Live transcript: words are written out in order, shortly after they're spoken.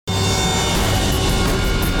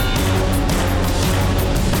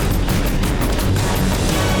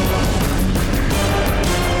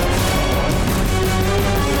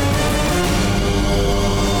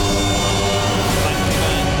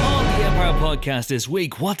podcast this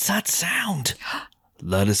week. What's that sound?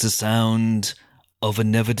 That is the sound of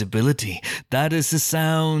inevitability. That is the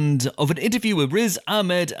sound of an interview with Riz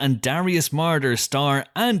Ahmed and Darius Marder, star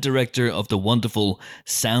and director of the wonderful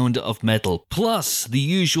Sound of Metal. Plus, the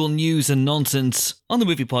usual news and nonsense on the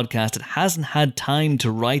movie podcast. It hasn't had time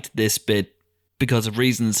to write this bit because of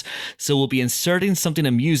reasons, so we'll be inserting something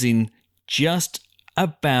amusing just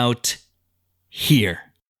about here.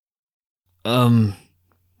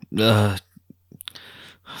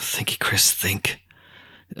 Thinky Chris, think.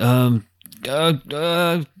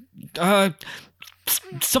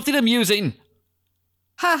 Something amusing.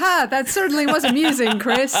 Ha, that certainly was amusing,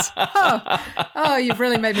 Chris. Oh, you've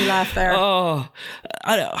really made me laugh there.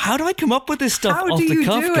 How do I come up with this stuff How off do the you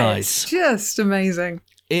cuff, do guys? it? Just amazing.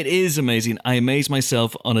 It is amazing. I amaze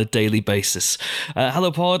myself on a daily basis.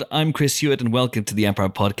 Hello, Pod. I'm Chris Hewitt, and welcome to the Empire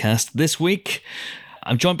Podcast. This week,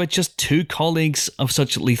 I'm joined by just two colleagues of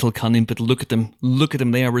such lethal cunning, but look at them. Look at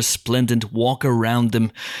them. They are resplendent. Walk around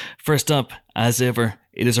them. First up, as ever,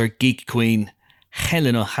 it is our geek queen,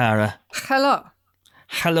 Helen O'Hara. Hello.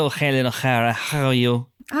 Hello, Helen O'Hara. How are you?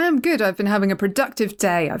 I'm good. I've been having a productive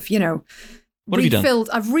day. I've, What have you done?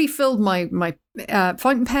 I've refilled my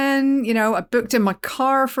fountain pen. I booked in my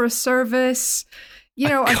car for a service.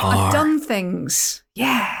 I've done things.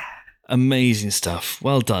 Yeah. Amazing stuff.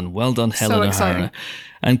 Well done, Helen So exciting. O'Hara.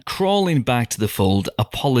 And crawling back to the fold,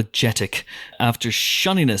 apologetic, after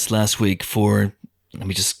shunning us last week for, let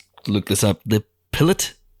me just look this up, the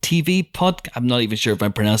Pilot TV pod. I'm not even sure if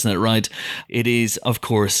I'm pronouncing it right. It is, of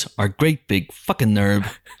course, our great big fucking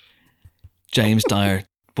nerd, James Dyer.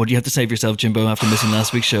 What do you have to say for yourself, Jimbo, after missing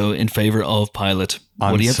last week's show in favour of Pilot?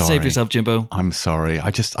 What do you have to say for yourself, Jimbo? I'm sorry. I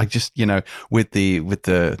just, with the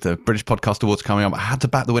British Podcast Awards coming up, I had to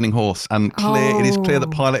back the winning horse, and it is clear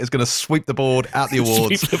that Pilot is going to sweep the board at the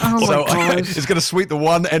awards. It's going to sweep the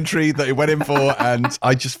one entry that it went in for, and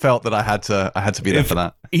I just felt that I had to be there for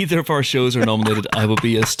that. Either of our shows are nominated, I will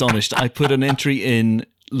be astonished. I put an entry in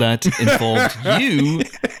that involved you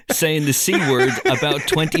saying the C word about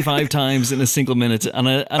 25 times in a single minute. And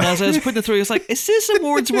as I was putting it through, I was like, is this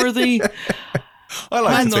awards worthy?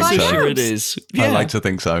 I'm not so sure it is. Yeah. I like to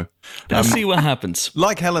think so. Let's see what happens.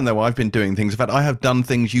 Like Helen, though, I've been doing things. In fact, I have done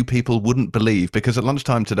things you people wouldn't believe, because at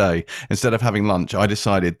lunchtime today, instead of having lunch, I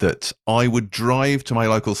decided that I would drive to my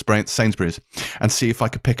local Sainsbury's and see if I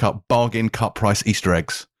could pick up bargain cut price Easter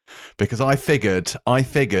eggs. Because I figured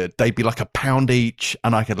they'd be like £1 each,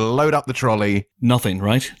 and I could load up the trolley. Nothing,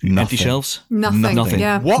 right? Nothing. Empty shelves? Nothing.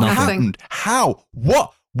 Yeah. What nothing. happened? How?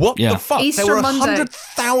 What Yeah. the fuck? Easter there were Monday.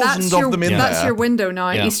 100,000 of them in there. That's your window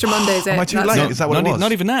now. Yeah. Easter Monday is it. Am I too late? Is that what it was?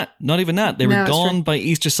 Not even that. They were No, it's gone true. by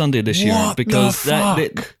Easter Sunday this year. What Because the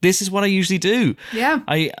fuck? this is what I usually do. Yeah.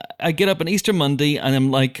 I get up on Easter Monday and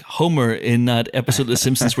I'm like Homer in that episode of The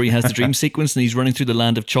Simpsons where he has the dream sequence and he's running through the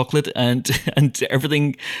land of chocolate and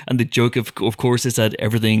everything. And the joke, of course, is that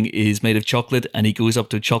everything is made of chocolate, and he goes up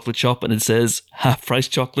to a chocolate shop and it says half-price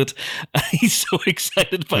chocolate. He's so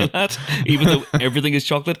excited by that, even though everything is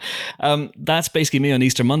chocolate. That's basically me on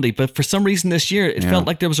Easter Monday. But for some reason this year, it felt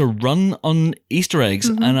like there was a run on Easter eggs,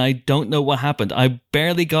 and I don't know what happened. I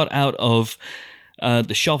barely got out of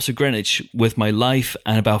the shops of Greenwich with my life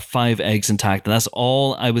and about 5 eggs intact. And that's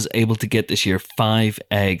all I was able to get this year. 5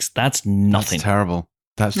 eggs. That's nothing. That's terrible.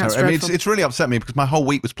 That's terrible. I mean, it's really upset me because my whole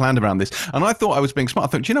week was planned around this, and I thought I was being smart.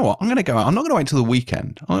 I thought, do you know what? I'm going to go out. I'm not going to wait until the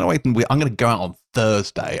weekend. I'm going to go out on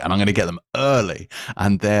Thursday, and I'm going to get them early.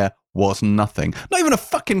 And there was nothing. Not even a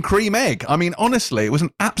fucking cream egg. I mean, honestly, it was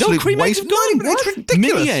an absolute cream eggs waste. have gone. It's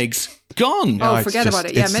ridiculous. Mini eggs gone. No, it's forget about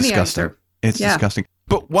it. Yeah, it's mini eggs disgusting. are- It's disgusting.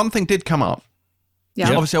 But one thing did come up.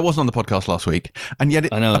 Yeah. Obviously, I wasn't on the podcast last week, and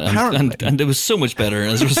yet I know, apparently, and it was so much better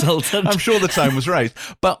as a result. I'm sure the tone was raised.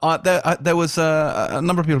 But there was a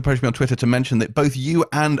number of people approached me on Twitter to mention that both you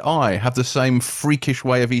and I have the same freakish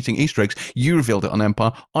way of eating Easter eggs. You revealed it on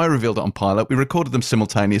Empire. I revealed it on Pilot. We recorded them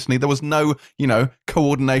simultaneously. There was no,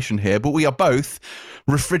 coordination here, but we are both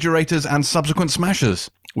refrigerators and subsequent smashers.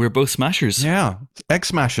 We're both smashers. Yeah. Egg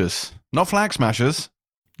smashers. Not flag smashers.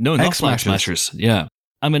 No, not Egg flag smashers. smashers. Yeah.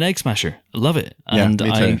 I'm an egg smasher. I love it. Yeah, And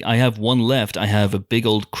me too. I have one left. I have a big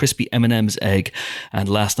old crispy M&M's egg. And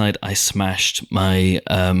last night I smashed my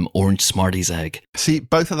orange Smarties egg. See,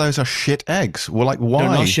 both of those are shit eggs. Well, like, why?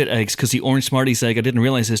 They're not shit eggs because the orange Smarties egg, I didn't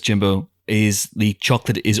realize this, Jimbo, is the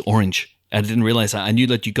chocolate is orange. I didn't realize that. I knew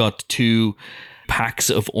that you got 2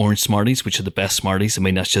 packs of orange Smarties, which are the best Smarties. I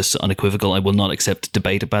mean, that's just unequivocal. I will not accept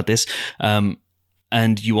debate about this.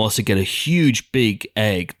 And you also get a huge big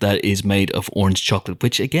egg that is made of orange chocolate,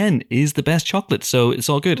 which again is the best chocolate. So it's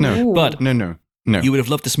all good. No, but no. No. You would have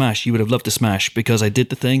loved to smash. You would have loved to smash because I did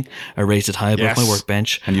the thing. I raised it high above my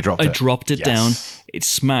workbench. And you dropped it. I dropped it down. It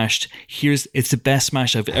smashed. It's the best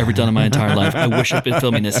smash I've ever done in my entire life. I wish I'd been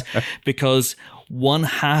filming this because one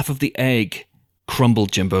half of the egg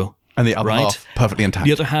crumbled, Jimbo. And the other half perfectly intact.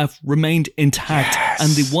 The other half remained intact. And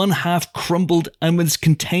the one half crumbled and was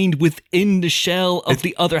contained within the shell of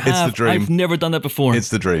the other half. It's the dream. I've never done that before. It's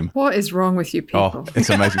the dream. What is wrong with you people? Oh, it's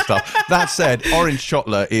amazing stuff. That said, orange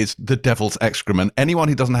chocolate is the devil's excrement. Anyone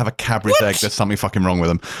who doesn't have a Cadbury's egg, there's something fucking wrong with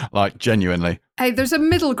them. Like, genuinely. Hey, there's a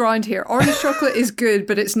middle ground here. Orange chocolate is good,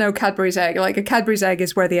 but it's no Cadbury's egg. Like, a Cadbury's egg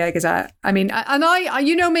is where the egg is at. I mean, and I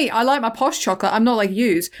you know me, I like my posh chocolate. I'm not like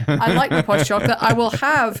yous. I like my posh chocolate. I will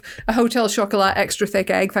have a Hotel Chocolat extra thick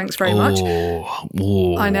egg. Thanks very much.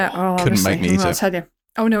 Oh. I know. Oh, Couldn't honestly, make me eat I'll it. tell you.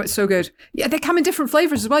 Oh, no, it's so good. Yeah, they come in different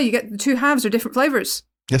flavours as well. You get the two halves are different flavours.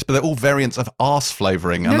 Yes, but they're all variants of arse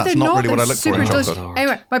flavouring, and No, that's they're not really what I They're look for super in delicious. chocolate.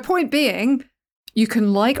 Anyway, my point being, you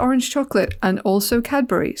can like orange chocolate and also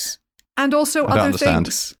Cadbury's. And also I don't other understand.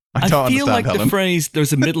 things. I I don't feel understand, like Helen. the phrase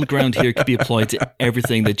 "there's a middle ground here" could be applied to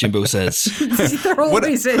everything that Jimbo says. There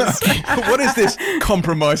always is. What is this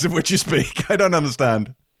compromise of which you speak? I don't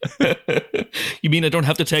understand. You mean I don't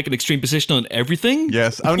have to take an extreme position on everything?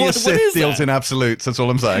 Yes, only a What Sith is deals that? in absolutes. That's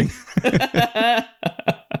all I'm saying.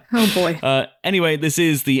 Oh, boy. Anyway, this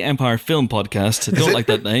is the Empire Film Podcast. I don't like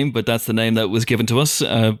that name, but that's the name that was given to us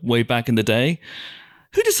way back in the day.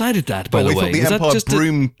 Who decided that, by But the we way? thought the Was that Empire just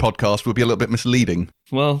Broom podcast would be a little bit misleading.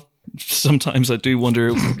 well, sometimes I do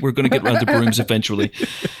wonder we're going to get around to brooms eventually.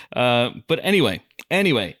 But anyway,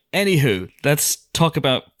 anywho, let's talk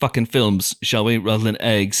about fucking films, shall we, rather than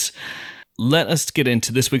eggs. Let us get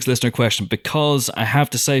into this week's listener question because I have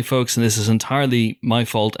to say, folks, and this is entirely my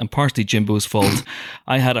fault and partly Jimbo's fault.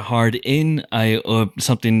 I had a hard in. I'm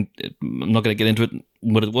not going to get into it,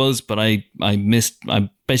 what it was, but I missed. I'm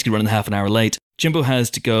basically running half an hour late. Jimbo has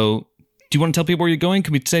to go. Do you want to tell people where you're going?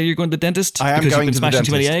 Can we say you're going to the dentist? I am because going you've to been the smashing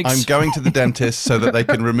too many dentist. eggs? I'm going to the dentist so that they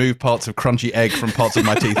can remove parts of crunchy egg from parts of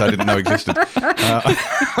my teeth I didn't know existed. I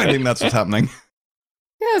think that's what's happening.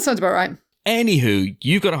 Yeah, that sounds about right. Anywho,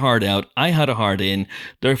 you got a hard out. I had a hard in.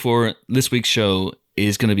 Therefore, this week's show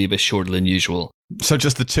is going to be a bit shorter than usual. So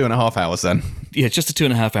just the 2.5 hours then. Yeah, just a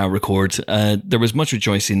 2.5 hour record. There was much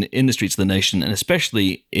rejoicing in the streets of the nation, and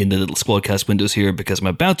especially in the little Squadcast windows here, because I'm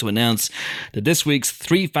about to announce that this week's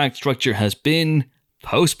 3-fact structure has been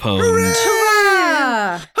postponed.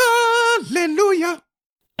 Hurrah! Hallelujah.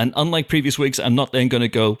 And unlike previous weeks, I'm not then going to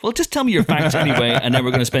go, well, just tell me your facts anyway, and then we're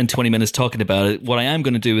going to spend 20 minutes talking about it. What I am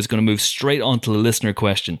going to do is going to move straight on to the listener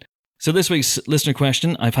question. So this week's listener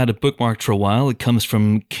question, I've had it bookmarked for a while. It comes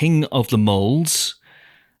from King of the Moles.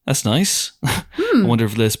 That's nice. I wonder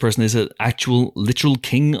if this person is an actual, literal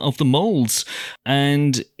king of the moles.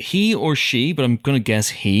 And he or she, but I'm going to guess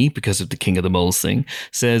he, because of the king of the moles thing,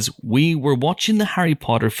 says, we were watching the Harry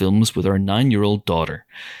Potter films with our 9-year-old daughter.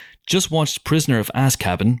 Just watched Prisoner of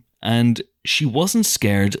Azkaban, and she wasn't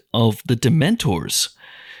scared of the Dementors.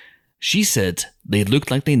 She said they looked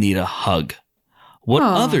like they need a hug. What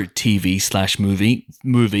other TV/movie,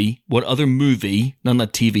 what other movie, none of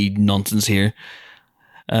that TV nonsense here,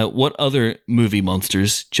 what other movie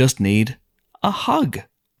monsters just need a hug?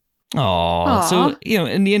 Aww. So,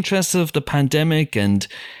 in the interest of the pandemic and,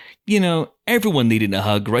 everyone needing a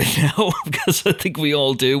hug right now, because I think we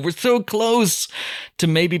all do. We're so close to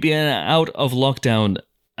maybe being out of lockdown,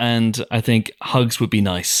 and I think hugs would be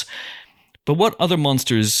nice. But what other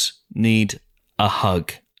monsters need a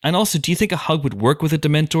hug? And also, do you think a hug would work with a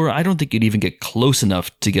Dementor? I don't think you'd even get close enough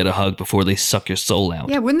to get a hug before they suck your soul out.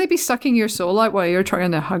 Yeah, wouldn't they be sucking your soul out while you're trying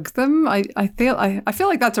to hug them? I feel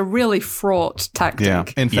like that's a really fraught tactic. Yeah,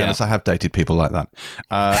 in fairness, I have dated people like that.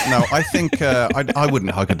 No, I think I wouldn't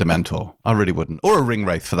hug a Dementor. I really wouldn't. Or a ring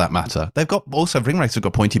wraith, for that matter. Ring wraiths have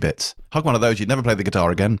got pointy bits. Hug one of those, you'd never play the guitar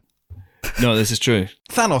again. No, this is true.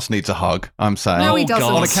 Thanos needs a hug, I'm saying. No, he doesn't.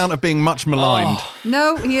 On account of being much maligned.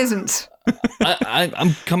 No, he isn't.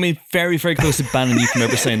 I'm coming very, very close to banning you from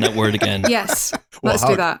ever saying that word again. Yes, let's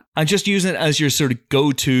do that. I'm just using it as your sort of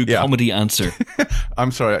go-to comedy answer.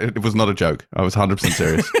 I'm sorry, it was not a joke. I was 100%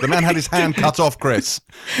 serious. The man had his hand cut off, Chris.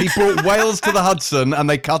 He brought whales to the Hudson and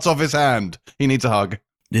they cut off his hand. He needs a hug.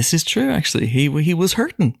 This is true, actually. He was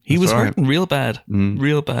hurting. He was hurting real bad.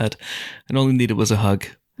 Real bad. And all he needed was a hug.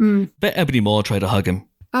 Bet Ebony Maw tried to hug him.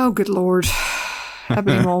 Oh, good Lord.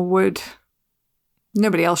 Ebony Maw would.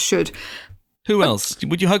 Nobody else should. Who else?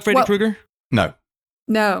 Would you hug Freddy Krueger? No.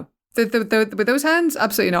 No. With those hands?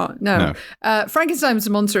 Absolutely not. No. Frankenstein's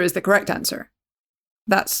monster is the correct answer.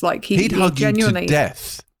 That's like he'd hug genuinely you to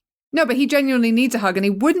death. No, but he genuinely needs a hug, and he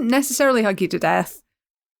wouldn't necessarily hug you to death.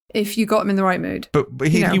 if you got him in the right mood. But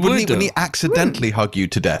he You know. wouldn't he accidentally hug you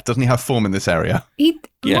to death? Doesn't he have form in this area? He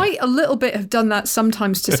might a little bit have done that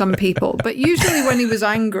sometimes to some people, but usually when he was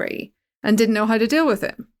angry and didn't know how to deal with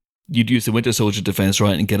it. You'd use the Winter Soldier defense,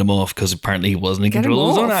 right, and get him off because apparently he wasn't in control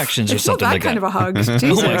of his own actions or something like that. It's not that kind of a hug. Jesus.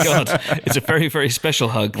 Oh my God. It's a very, very special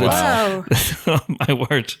hug. Wow. Oh my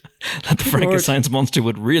word. That the Frankenstein's monster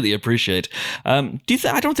would really appreciate. I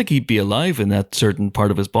don't think he'd be alive in that certain part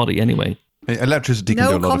of his body anyway. Electricity can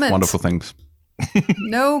do a lot of wonderful things.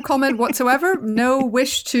 No comment whatsoever. No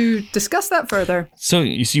wish to discuss that further. So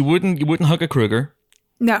you wouldn't hug a Kruger?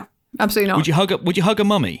 No, absolutely not. Would you hug a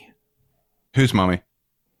mummy? Who's mummy?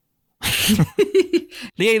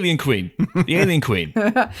 The alien queen. The alien queen.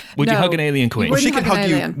 Would you hug an alien queen? Well, she could hug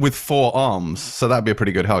you with 4 arms, so that'd be a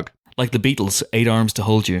pretty good hug. Like the Beatles, 8 arms to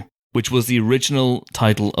hold you, which was the original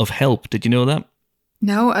title of Help. Did you know that?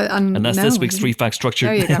 No, and that's this week's 3 fact structure.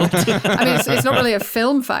 There you go. I mean, it's not really a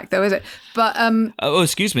film fact, though, is it? But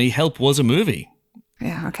excuse me. Help was a movie.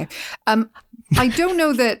 Yeah. Okay. I don't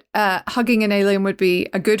know that hugging an alien would be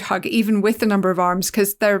a good hug, even with the number of arms,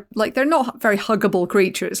 because they're not very huggable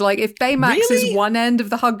creatures. Like if Baymax is one end of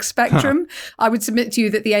the hug spectrum, I would submit to you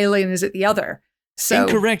that the alien is at the other. So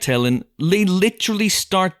incorrect, Helen. They literally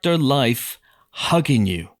start their life hugging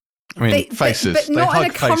you. I mean, faces. But not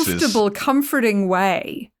in a faces. comfortable, comforting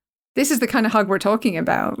way. This is the kind of hug we're talking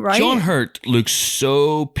about, right? John Hurt looks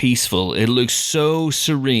so peaceful. It looks so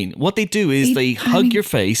serene. What they do is they hug your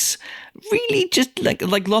face, really just like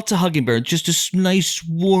lots of hugging bears, just a nice,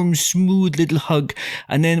 warm, smooth little hug.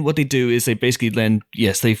 And then what they do is they basically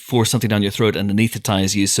they force something down your throat and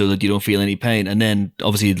anesthetize you so that you don't feel any pain. And then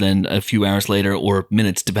obviously a few hours later or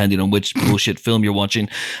minutes, depending on which bullshit film you're watching,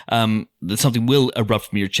 something will erupt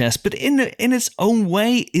from your chest. But in its own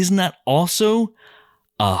way, isn't that also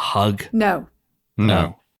a hug? No.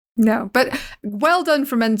 But well done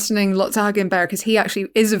for mentioning lots of hugging bear, because he actually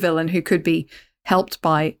is a villain who could be helped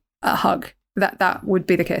by a hug. That would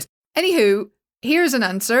be the case. Anywho, here's an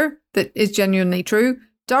answer that is genuinely true.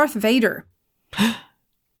 Darth Vader.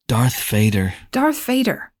 Darth Vader.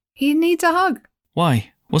 He needs a hug.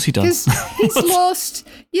 Why? What's he done? Because he's lost,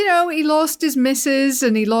 he lost his missus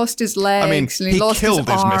and he lost his legs. I mean, and he lost killed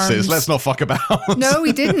his arms. missus. Let's not fuck about. No,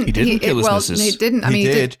 he didn't. He didn't kill his missus. He didn't. He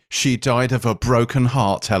did. She died of a broken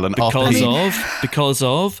heart, Helen. Because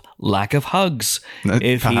of lack of hugs.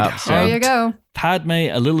 If he'd Perhaps. There you go. Padme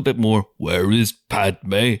a little bit more. Where is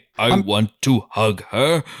Padme? I want to hug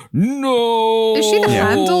her. No. Is she the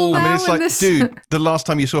handle now? I mean, it's in like, this? dude, the last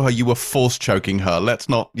time you saw her, you were force choking her. Let's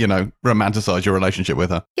not, romanticize your relationship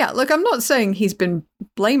with her. Yeah, look, I'm not saying he's been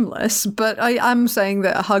blameless, but I'm saying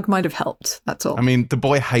that a hug might have helped. That's all. I mean, the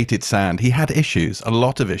boy hated sand. He had issues, a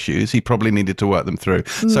lot of issues. He probably needed to work them through.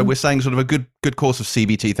 So we're saying sort of a good course of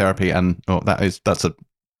CBT therapy, and that's a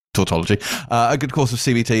tautology. A good course of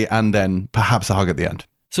CBT, and then perhaps a hug at the end.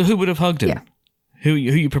 So who would have hugged him? Yeah. Who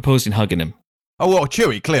you proposing hugging him? Oh, well,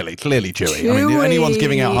 Chewie, clearly Chewie. I mean, if anyone's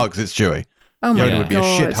giving out hugs, it's Chewie. Oh my Yoda would be a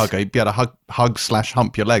shit hugger. He'd be able to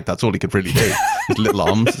hug/hump your leg. That's all he could really do. His little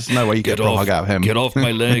arms. There's no way you get a hug out of him. Get off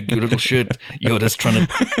my leg, you little shit. Yoda's trying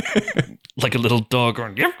to, like a little dog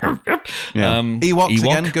going, yep, yep, yep. Yeah. Ewoks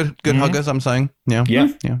again, good huggers, I'm saying. Yeah.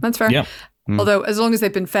 That's fair. Yeah. Although, as long as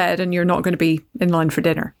they've been fed and you're not going to be in line for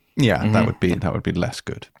dinner. Yeah, that would be less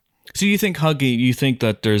good. So you think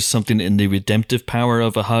that there's something in the redemptive power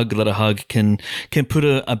of a hug, that a hug can put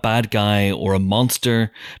a bad guy or a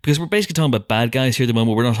monster, because we're basically talking about bad guys here at the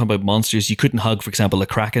moment. We're not talking about monsters. You couldn't hug, for example, a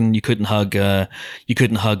kraken. You couldn't hug a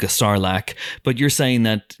sarlacc. But you're saying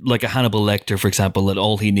that, like a Hannibal Lecter, for example, that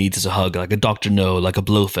all he needs is a hug, like a Dr. No, like a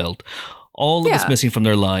Blofeld. All that was missing from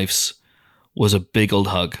their lives was a big old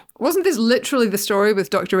hug. Wasn't this literally the story with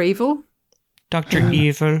Dr. Evil? Dr.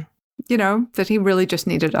 Evil. That he really just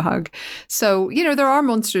needed a hug. So, there are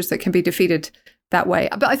monsters that can be defeated that way.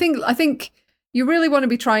 But I think you really want to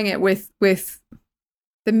be trying it with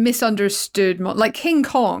the misunderstood, like King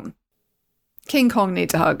Kong. King Kong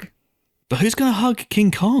needs a hug. But who's going to hug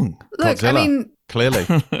King Kong? Look, Godzilla, I mean... Clearly.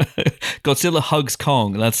 Godzilla hugs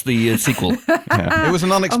Kong. That's the sequel. Yeah. It was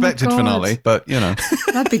an unexpected finale, but,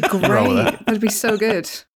 That'd be great. That'd be so good.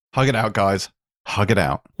 Hug it out, guys. Hug it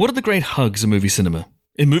out. What are the great hugs in movie cinema?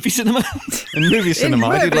 In movie cinema? In movie cinema.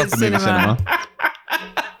 I did love the movie cinema.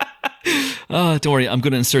 Don't worry. I'm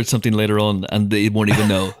going to insert something later on and they won't even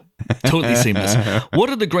know. Totally seamless. What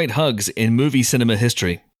are the great hugs in movie cinema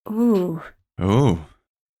history? Ooh.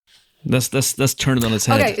 Let's turn it on its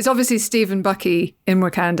head. Okay, it's obviously Steve and Bucky in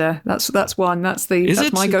Wakanda. That's one. That's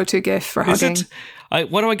my go-to gif for hugging.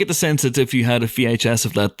 Why do I get the sense that if you had a VHS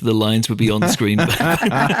of that, the lines would be on the screen?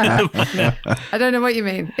 I don't know what you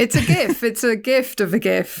mean. It's a GIF. It's a gift of a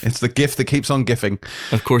GIF. It's the gift that keeps on gifting.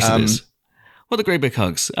 Of course it is. What a great big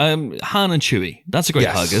hugs. Han and Chewie. That's a great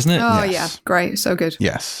hug, isn't it? Oh, Yes. yeah. Great. So good.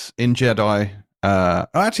 Yes, in Jedi.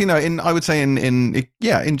 Actually, no. I would say in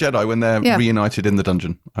Jedi when they're reunited in the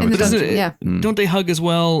dungeon. In the dungeon, yeah. Don't they hug as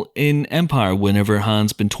well in Empire whenever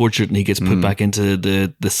Han's been tortured and he gets put back into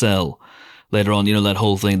the cell later on? You know, that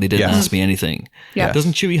whole thing. They didn't ask me anything. Yeah.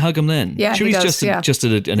 Doesn't Chewie hug him then? Yeah, Chewie's he does, just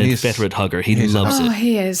an inveterate hugger. He loves it. Oh,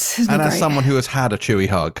 he is. Isn't And he as great? someone who has had a Chewie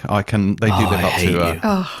hug, They do live up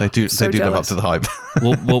to. They do live up to the hype.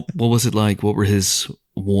 What was it like? What were his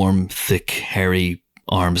warm, thick, hairy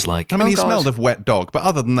arms like? I mean, he God. smelled of wet dog, but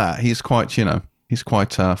other than that, he's quite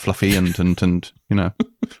fluffy and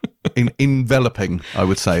enveloping. I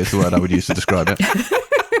would say is the word I would use to describe it.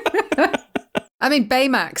 I mean,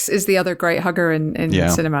 Baymax is the other great hugger in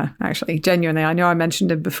cinema, actually. Genuinely. I know I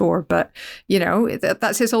mentioned him before, but,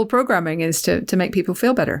 that's his whole programming is to make people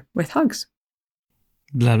feel better with hugs.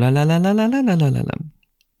 La la la la la la la la la la.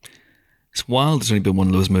 It's wild. There's only been one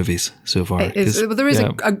of those movies so far. There is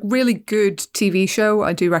a really good TV show.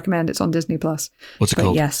 I do recommend. It's on Disney Plus. What's it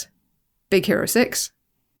called? Yes. Big Hero 6.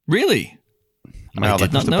 Really? Well, I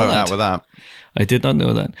did not know that. Out with that. I did not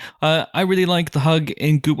know that. I really like the hug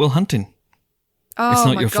in Good Will Hunting. Oh, It's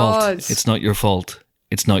not my your God. fault. It's not your fault.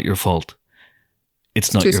 It's not your fault.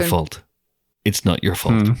 It's not your soon. fault. It's not your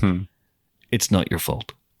fault. Mm-hmm. It's not your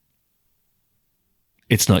fault.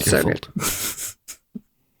 It's not your So fault.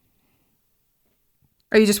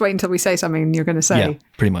 Are you just waiting until we say something and you're going to say? Yeah,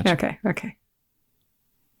 pretty much. Okay.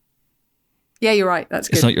 Yeah, you're right. That's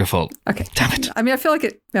good. It's not your fault. Okay. Damn it. I mean, I feel like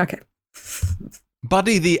it. Okay.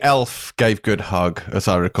 Buddy the elf gave good hug, as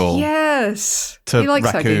I recall. Yes. To He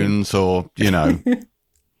likes raccoons or,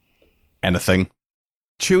 anything.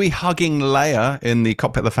 Chewie hugging Leia in the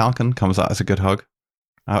cockpit of the Falcon comes out as a good hug.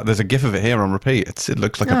 There's a gif of it here on repeat. It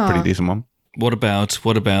looks like a pretty decent one. What about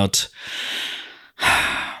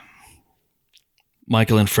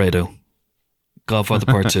Michael and Fredo? Godfather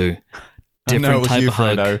Part 2. Different type of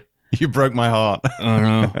hug. Fredo. You broke my heart. I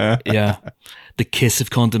know. Yeah. The kiss of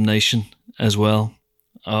condemnation as well.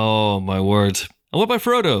 Oh, my word. And what about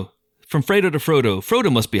Frodo? From Fredo to Frodo.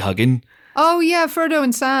 Frodo must be hugging. Oh, yeah. Frodo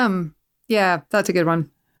and Sam. Yeah, that's a good one.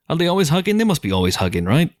 Are they always hugging? They must be always hugging,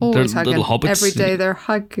 right? Always They're hugging. little hobbits. Every day they're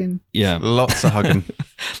hugging. Yeah. Lots of hugging.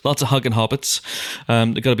 Lots of hugging hobbits.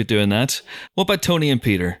 They've got to be doing that. What about Tony and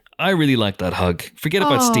Peter? I really like that hug. Forget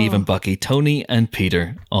about Steve and Bucky. Tony and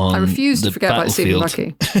Peter on I refuse to the forget about Steve and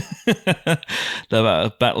battlefield. Bucky.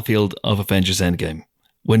 The battlefield of Avengers Endgame.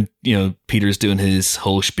 When, Peter's doing his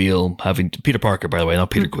whole spiel, Peter Parker, by the way,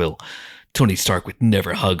 not Peter Quill. Tony Stark would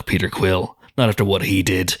never hug Peter Quill. Not after what he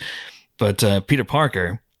did. But Peter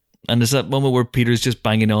Parker, and there's that moment where Peter's just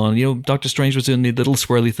banging on. Doctor Strange was doing the little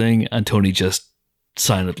swirly thing, and Tony just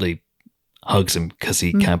silently hugs him because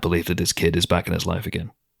he can't believe that his kid is back in his life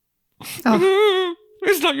again. Oh.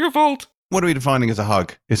 It's not your fault. What are we defining as a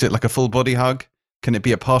hug? Is it like a full body hug? Can it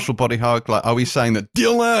be a partial body hug? Like, are we saying that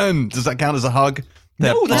Dylan, does that count as a hug?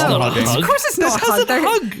 No, that's not a hugging. hug. Of course it's not a hug.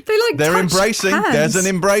 They're touch embracing. hands. There's an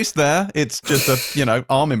embrace there. It's just a,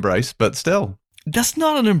 arm embrace, but still. That's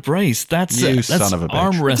not an embrace. That's son of a bitch.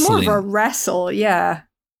 arm More wrestling. of a wrestle, yeah.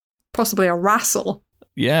 Possibly a wrestle.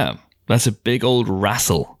 Yeah, that's a big old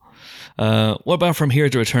wrestle. What about From Here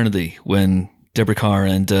to Eternity when Deborah Carr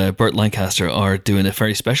and Burt Lancaster are doing a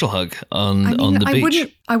very special hug on the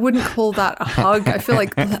beach? I wouldn't call that a hug. I feel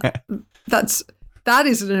like that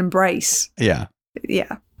is an embrace. Yeah.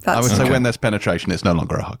 Yeah. I would say when there's penetration, it's no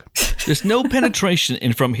longer a hug. There's no penetration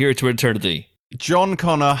in From Here to Eternity. John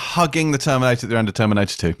Connor hugging the Terminator at the end of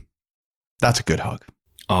Terminator 2. That's a good hug.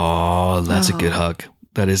 Oh, that's a good hug.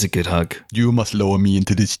 That is a good hug. You must lower me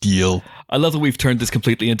into the steel. I love that we've turned this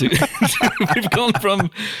completely into... we've gone from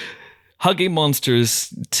hugging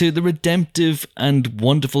monsters to the redemptive and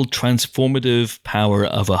wonderful transformative power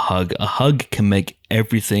of a hug. A hug can make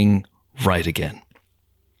everything right again.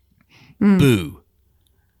 Boo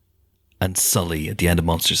and Sully at the end of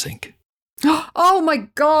Monsters, Inc. Oh my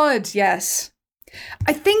God, yes.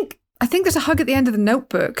 I think there's a hug at the end of The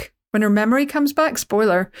Notebook when her memory comes back.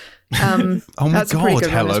 Spoiler. Oh my that's a pretty God,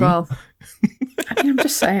 good Helen. one as well. I mean, I'm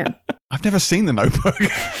just saying. I've never seen The Notebook.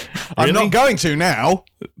 I'm Really? not going to now.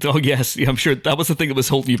 Oh, yes. Yeah, I'm sure that was the thing that was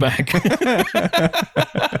holding you back.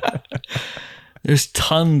 There's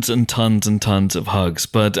tons and tons and tons of hugs,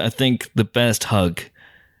 but I think the best hug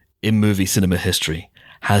in movie cinema history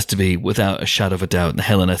has to be, without a shadow of a doubt, and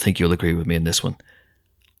Helen, I think you'll agree with me in this one,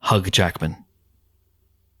 Hugh Jackman.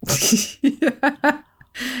 He's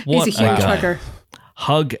What a huge guy. hugger.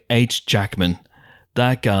 Hug H. Jackman.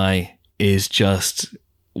 That guy is just,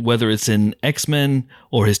 whether it's in X-Men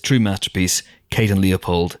or his true masterpiece, Kate and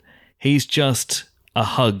Leopold, he's just a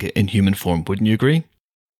hug in human form. Wouldn't you agree?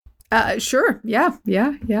 Sure. Yeah.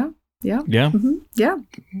 Yeah? Mm-hmm.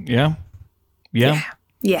 Yeah?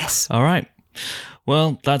 Yes. All right.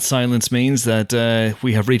 Well, that silence means that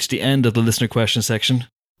we have reached the end of the listener question section.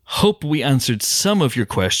 Hope we answered some of your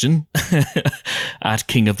question at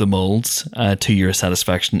King of the Molds to your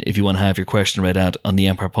satisfaction. If you want to have your question read out on the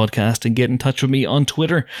Empire Podcast, and get in touch with me on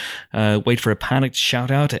Twitter. Wait for a panicked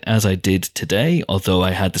shout out as I did today, although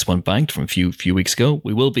I had this one banked from a few weeks ago.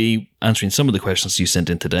 We will be answering some of the questions you sent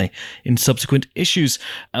in today in subsequent issues.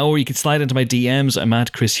 Or you can slide into my DMs. I'm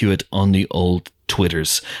at Chris Hewitt on the old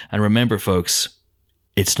Twitters. And remember, folks,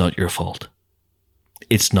 it's not your fault.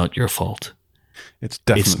 It's not your fault. It's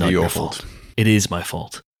definitely it's not your fault. It is my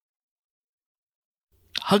fault.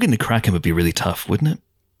 Hugging the Kraken would be really tough, wouldn't it?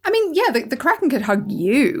 I mean, yeah, the Kraken could hug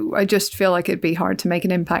you. I just feel like it'd be hard to make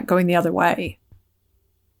an impact going the other way.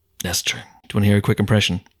 That's true. Do you want to hear a quick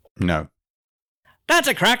impression? No. That's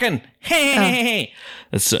a Kraken! Hey!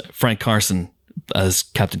 That's Frank Carson as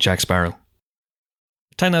Captain Jack Sparrow.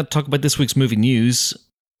 Time now to talk about this week's movie news.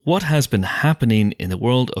 What has been happening in the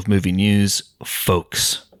world of movie news,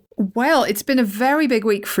 folks? Well, it's been a very big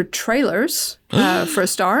week for trailers, for a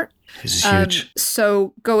start. This is huge.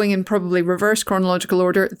 So going in probably reverse chronological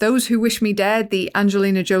order, Those Who Wish Me Dead, the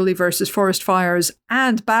Angelina Jolie versus Forest Fires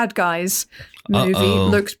and Bad Guys movie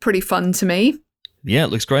looks pretty fun to me. Yeah,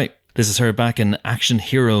 it looks great. This is her back in action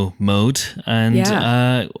hero mode. And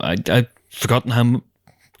I've forgotten how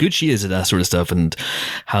good she is at that sort of stuff and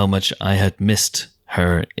how much I had missed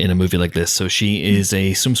her in a movie like this. So she is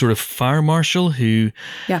some sort of fire marshal who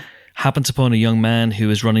happens upon a young man who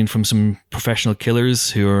is running from some professional killers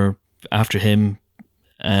who are after him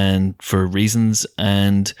and for reasons.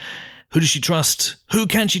 And who does she trust? Who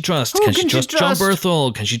can she trust? Can she trust John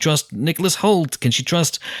Berthel? Can she trust Nicholas Hoult? Can she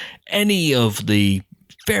trust any of the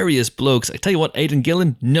various blokes? I tell you what, Aidan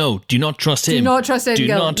Gillen, no, do not trust him. Do not trust Aidan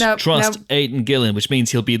Gillen. Do not trust Aidan Gillen, which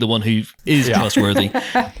means he'll be the one who is trustworthy.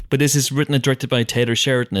 But this is written and directed by Taylor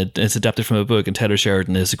Sheridan. It's adapted from a book, and Taylor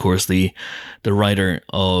Sheridan is, of course, the writer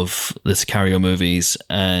of the Sicario movies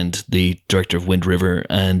and the director of Wind River,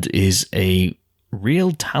 and is a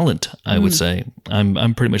real talent, I would say.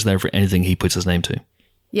 I'm pretty much there for anything he puts his name to.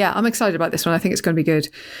 Yeah, I'm excited about this one. I think it's going to be good.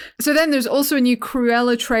 So then there's also a new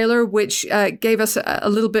Cruella trailer, which gave us a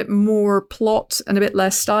little bit more plot and a bit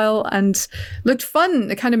less style and looked fun.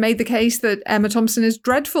 It kind of made the case that Emma Thompson is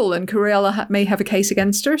dreadful and Cruella may have a case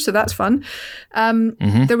against her. So that's fun.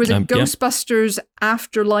 There was a Ghostbusters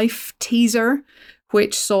Afterlife teaser,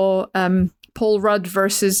 which saw Paul Rudd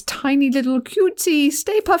versus tiny little cutesy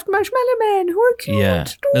Stay Puft Marshmallow Men who are cute. Yeah.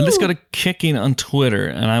 Now this got a kicking on Twitter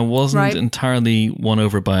and I wasn't entirely won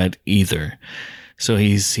over by it either. So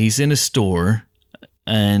he's in a store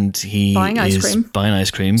and he buying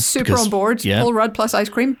ice cream. Super on board. Yeah. Paul Rudd plus ice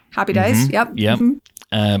cream. Happy days. Yep.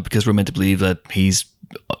 Because we're meant to believe that he's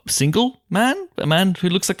a single man? A man who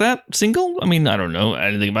looks like that? Single? I mean, I don't know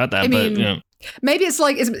anything about that, but you know. Maybe it's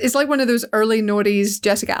like one of those early noughties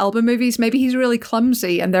Jessica Alba movies. Maybe he's really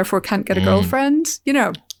clumsy and therefore can't get a girlfriend. You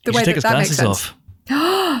know, the way that makes sense. Off.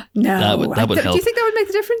 No, that would help. Do you think that would make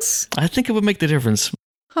the difference? I think it would make the difference.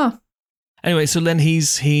 Huh. Anyway, so then he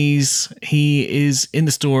is in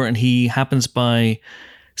the store and he happens by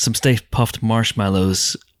some Stay Puft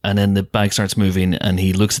marshmallows. And then the bag starts moving and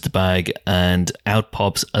he looks at the bag and out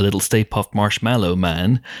pops a little Stay Puft Marshmallow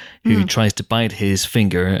Man who tries to bite his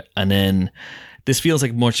finger. And then this feels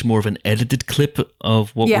like much more of an edited clip of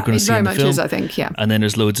what we're going to see in the film. Yeah, it very much is, I think, yeah. And then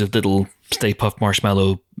there's loads of little Stay Puft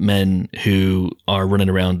Marshmallow Men who are running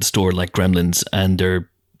around the store like gremlins and they're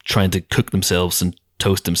trying to cook themselves and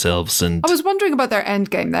toast themselves. And I was wondering about their end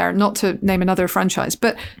game there, not to name another franchise,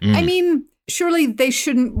 but I mean, surely they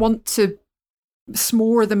shouldn't want to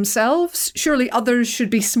s'more themselves. Surely others should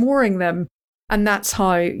be s'moring them, and that's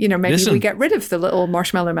how, you know, maybe we get rid of the little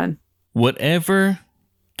marshmallow men. Whatever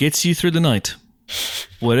gets you through the night,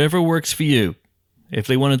 whatever works for you. If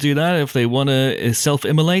they want to do that, if they want to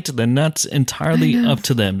self-immolate, then that's entirely up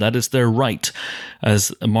to them. That is their right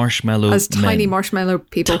as marshmallow as men. Tiny marshmallow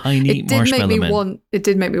people. It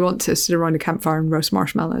did make me want to sit around a campfire and roast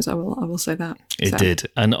marshmallows. I will say that. It did.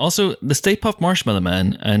 And also the Stay Puft Marshmallow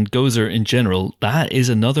Man and Gozer in general, that is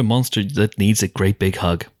another monster that needs a great big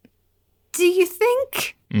hug. Do you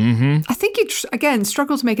think? Mm-hmm. I think you again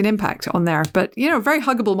struggle to make an impact on there, but you know, very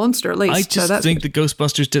huggable monster at least. I just think the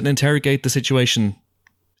Ghostbusters didn't interrogate the situation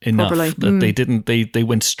enough. Properly. That they didn't. They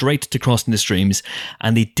went straight to crossing the streams,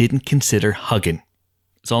 and they didn't consider hugging.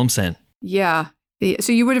 That's all I'm saying. Yeah. Yeah,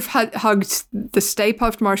 so you would have hugged the Stay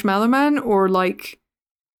Puft Marshmallow Man, or like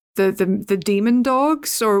the demon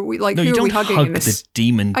dogs, or like no, who you are don't we hugging hug in this? the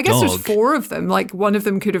demon I guess dog. there's 4 of them. Like one of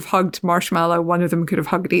them could have hugged Marshmallow, one of them could have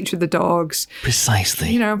hugged each of the dogs.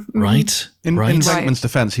 Precisely. You know, right? In right. Venkman's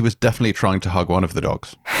defense, he was definitely trying to hug one of the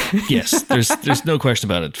dogs. Yes, there's no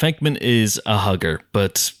question about it. Venkman is a hugger,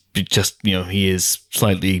 but just, he is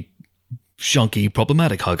slightly shonky,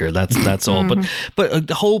 problematic hugger. That's all. But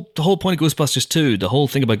the whole point of Ghostbusters 2, the whole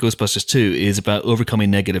thing about Ghostbusters 2 is about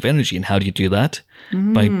overcoming negative energy. And how do you do that?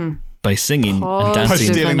 By singing and Positive dancing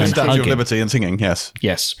By stealing the and Statue hugging. of Liberty and singing, yes.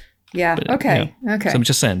 Yes. Yeah. Okay. Okay. So I'm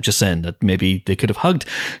just saying that maybe they could have hugged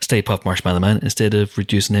Stay Puft Marshmallow Man instead of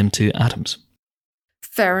reducing him to atoms.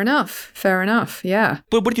 Fair enough. Yeah.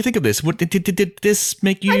 But what do you think of this? Did this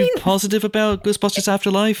make you positive about Ghostbusters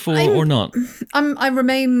Afterlife or not? I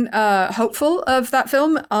remain hopeful of that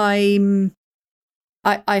film. I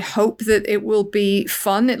hope that it will be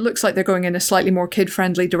fun. It looks like they're going in a slightly more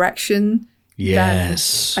kid-friendly direction.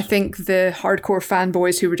 Yes. I think the hardcore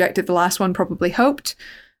fanboys who rejected the last one probably hoped.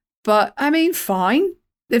 But I mean, fine.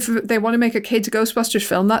 If they want to make a kids Ghostbusters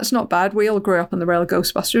film, that's not bad. We all grew up on the rail of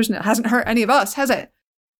Ghostbusters, and it hasn't hurt any of us, has it?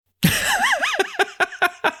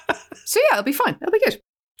 So yeah, it'll be fine. It'll be good.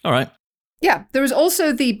 All right. Yeah, there was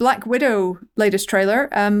also the Black Widow latest trailer.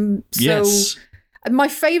 Yes. My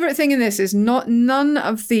favorite thing in this is none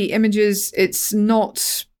of the images. It's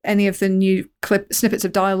not any of the new snippets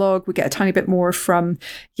of dialogue. We get a tiny bit more from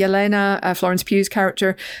Yelena, Florence Pugh's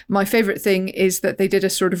character. My favorite thing is that they did a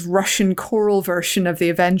sort of Russian choral version of the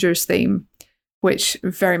Avengers theme, which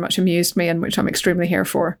very much amused me and which I'm extremely here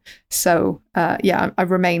for. So, I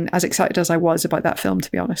remain as excited as I was about that film, to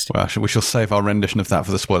be honest. Well, we shall save our rendition of that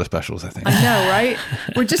for the spoiler specials, I think. I know, right?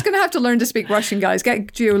 We're just going to have to learn to speak Russian, guys. Get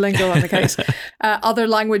Duolingo on the case. Other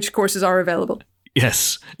language courses are available.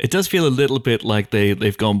 Yes. It does feel a little bit like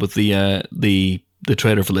they've gone with the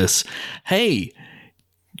trailer for this. Hey,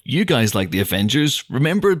 you guys like the Avengers?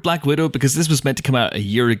 Remember Black Widow? Because this was meant to come out a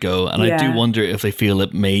year ago, and I do wonder if they feel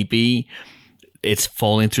that maybe it's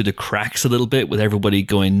falling through the cracks a little bit with everybody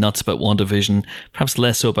going nuts about WandaVision, perhaps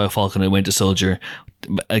less so about Falcon and Winter Soldier,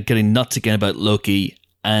 getting nuts again about Loki,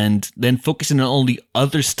 and then focusing on all the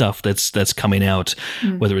other stuff that's coming out,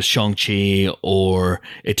 whether it's Shang-Chi or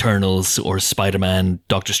Eternals or Spider-Man,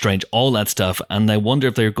 Doctor Strange, all that stuff. And I wonder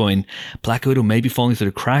if they're going, Black Widow may be falling through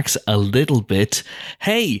the cracks a little bit.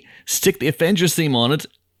 Hey, stick the Avengers theme on it,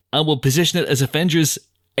 and we'll position it as Avengers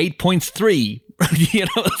 8.3.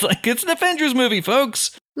 It's like, it's an Avengers movie,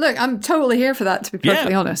 folks. Look, I'm totally here for that, to be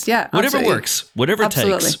perfectly honest. Yeah, whatever absolutely. works, whatever it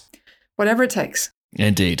takes. Whatever it takes.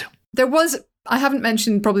 Indeed. I haven't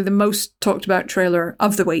mentioned probably the most talked about trailer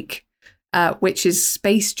of the week, which is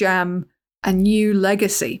Space Jam: A New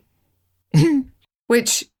Legacy.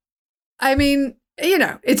 Which, I mean,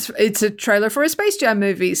 it's a trailer for a Space Jam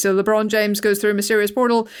movie. So LeBron James goes through a mysterious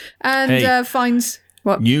portal and finds...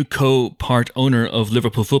 What? New co-part owner of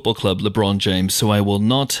Liverpool Football Club, LeBron James, so I will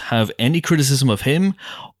not have any criticism of him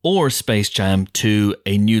or Space Jam to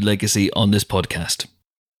A New Legacy on this podcast.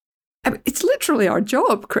 I mean, it's literally our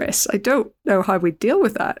job, Chris. I don't know how we deal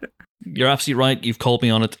with that. You're absolutely right. You've called me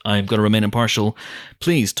on it. I'm going to remain impartial.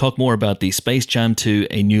 Please talk more about the Space Jam 2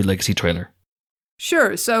 A New Legacy trailer.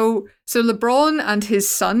 Sure. So LeBron and his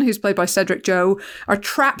son, who's played by Cedric Joe, are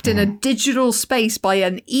trapped in a digital space by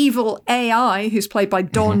an evil AI who's played by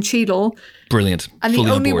Don Cheadle. Brilliant. And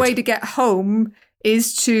the only way to get home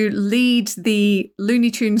is to lead the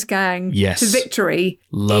Looney Tunes gang to victory.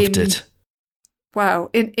 Loved it.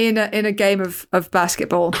 Wow. In a game of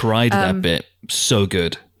basketball. Cried that bit. So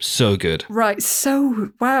good. So good. Right.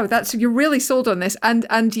 So, wow, you're really sold on this.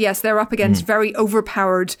 And yes, they're up against very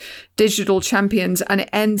overpowered digital champions, and it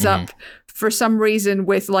ends up for some reason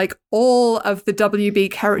with like all of the WB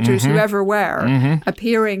characters who ever were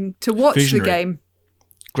appearing to watch the game.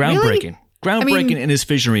 Groundbreaking. Really? Groundbreaking in his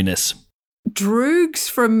visionariness. Droogs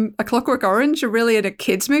from A Clockwork Orange are really in a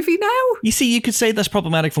kids movie now? You see, you could say that's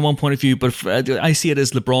problematic from one point of view, but I see it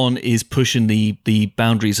as LeBron is pushing the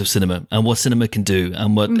boundaries of cinema and what cinema can do,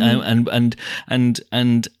 and what and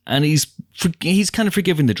he's kind of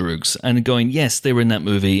forgiving the Droogs and going, yes, they were in that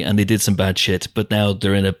movie and they did some bad shit, but now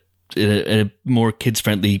they're in a more kids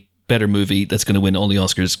friendly, better movie that's going to win all the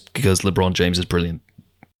Oscars because LeBron James is brilliant.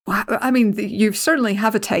 Well, I mean, you certainly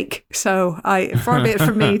have a take, so far be it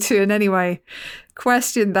from me to in any way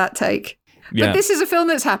question that take. Yeah. But this is a film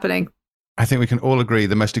that's happening. I think we can all agree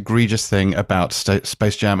the most egregious thing about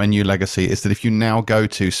Space Jam: A New Legacy is that if you now go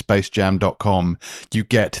to spacejam.com, you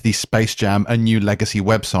get the Space Jam: A New Legacy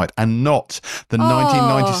website and not the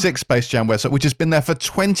 1996 Space Jam website, which has been there for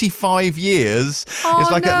 25 years.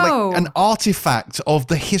 It's like an artifact of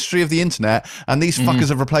the history of the internet, and these fuckers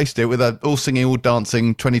have replaced it with a all singing, all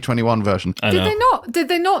dancing 2021 version. Did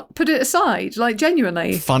they not put it aside? Like,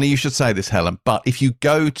 genuinely? Funny you should say this, Helen, but if you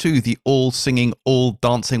go to the all singing, all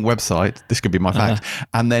dancing website, this could be my fact.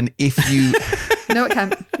 And then if you... No, it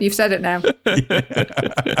can't. You've said it now.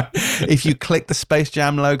 If you click the Space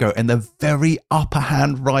Jam logo in the very upper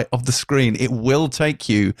hand right of the screen, it will take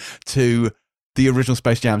you to the original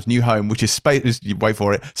Space Jam's new home, which is wait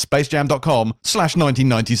for it,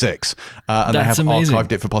 spacejam.com/1996. And they have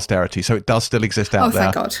archived it for posterity. So it does still exist out there.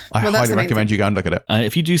 Thank God. I highly recommend you go and look at it.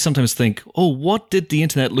 If you do sometimes think, what did the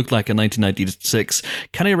internet look like in 1996?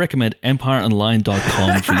 Can I recommend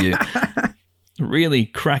empireonline.com for you? Really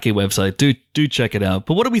cracky website. Do check it out.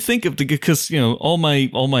 But what do we think of because all my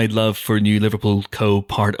love for new Liverpool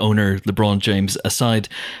co-part owner LeBron James aside,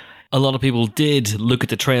 a lot of people did look at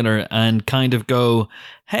the trailer and kind of go,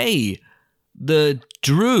 hey, the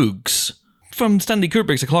Droogs from Stanley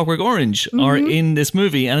Kubrick's A Clockwork Orange are in this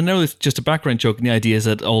movie. And I know it's just a background joke, and the idea is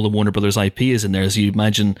that all the Warner Brothers IP is in there, so you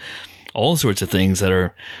imagine all sorts of things that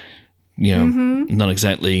are, not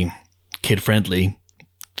exactly kid-friendly.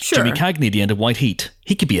 Sure. Jimmy Cagney at the end of White Heat.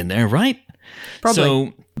 He could be in there, right? Probably.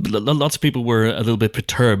 So lots of people were a little bit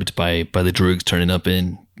perturbed by the Droogs turning up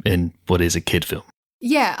in what is a kid film.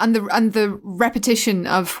 Yeah, and the repetition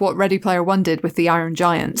of what Ready Player One did with the Iron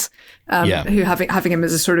Giants, who having him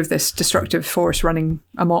as a sort of this destructive force running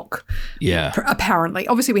amok. Yeah, apparently.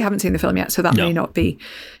 Obviously, we haven't seen the film yet, so that may not be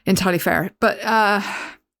entirely fair. But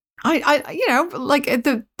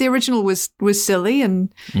the original was silly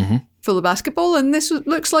and full of basketball, and this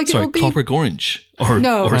looks like it'll be Clockwork Orange or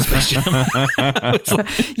Space Jam.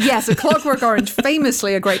 Yes, A Clockwork Orange,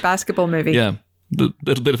 famously a great basketball movie. Yeah. A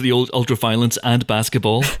little bit of the old ultra-violence and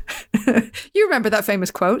basketball. You remember that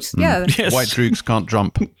famous quote? Yeah. Yes. White Droogs can't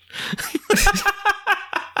jump.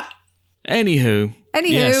 Anywho.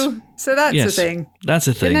 Yes. So that's a thing. That's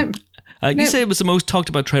a thing. You say it was the most talked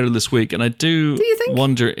about trailer this week, and I do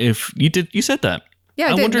wonder if you did. You said that. Yeah,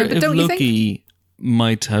 I wonder if Loki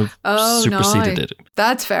might have superseded it.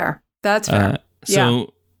 That's fair.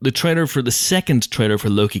 So the trailer for the second trailer for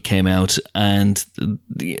Loki came out, and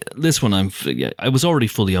this one I was already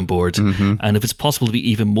fully on board. And if it's possible to be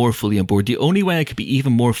even more fully on board, the only way I could be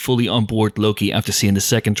even more fully on board Loki after seeing the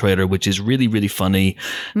second trailer, which is really, really funny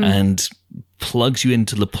and plugs you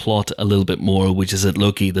into the plot a little bit more, which is that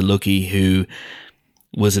the Loki who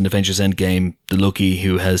was in Avengers Endgame, the Loki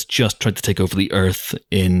who has just tried to take over the Earth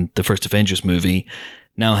in the first Avengers movie,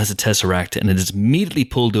 now has a Tesseract, and it is immediately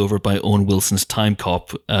pulled over by Owen Wilson's time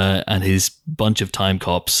cop and his bunch of time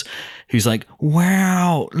cops, who's like,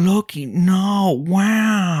 wow, Loki, no,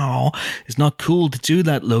 wow. It's not cool to do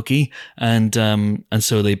that, Loki. And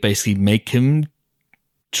so they basically make him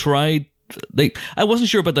try... I wasn't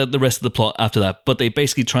sure about the rest of the plot after that, but they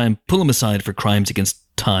basically try and pull him aside for crimes against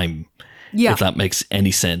time. Yeah. If that makes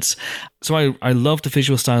any sense. So I love the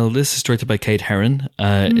visual style of this. It's directed by Kate Herron.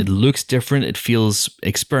 It looks different. It feels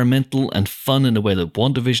experimental and fun in a way that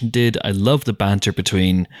WandaVision did. I love the banter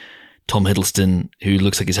between Tom Hiddleston, who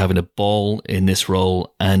looks like he's having a ball in this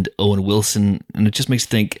role, and Owen Wilson. And it just makes you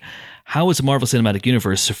think, how does the Marvel Cinematic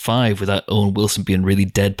Universe survive without Owen Wilson being really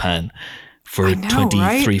deadpan for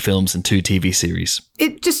 23 films and 2 TV series?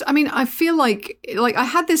 It just, I feel like I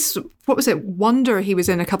had this, what was it, Wonder he was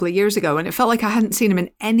in a couple of years ago, and it felt like I hadn't seen him in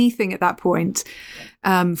anything at that point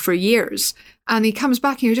for years. And he comes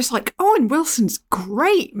back and you're just like, Owen Wilson's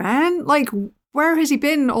great, man. Like, where has he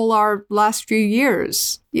been all our last few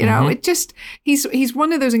years? You know, it just, he's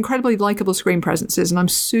one of those incredibly likable screen presences, and I'm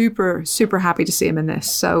super, super happy to see him in this.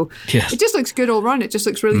 So it just looks good all around. It just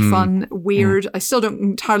looks really fun, weird. I still don't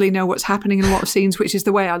entirely know what's happening in a lot of scenes, which is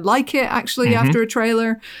the way I like it, actually, after a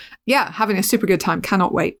trailer. Yeah, having a super good time.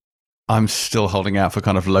 Cannot wait. I'm still holding out for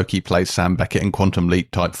kind of Loki plays Sam Beckett in Quantum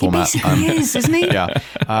Leap type format. He is, isn't he? Yeah.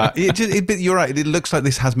 But you're right. It looks like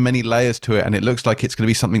this has many layers to it, and it looks like it's going to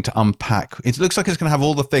be something to unpack. It looks like it's going to have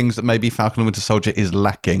all the things that maybe Falcon and Winter Soldier is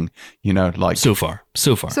lacking, like... So far.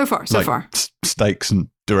 Stakes and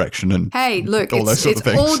direction and hey, look, all those sort of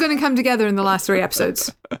things. It's all going to come together in the last 3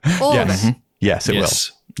 episodes. All of it. Yes, it will.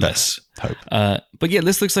 Yes. Hope. But yeah,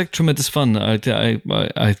 this looks like tremendous fun.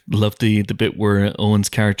 I love the bit where Owen's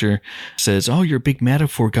character says, "Oh, you're a big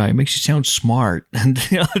metaphor guy. It makes you sound smart," and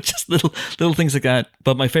just little things like that.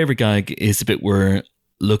 But my favorite gag is the bit where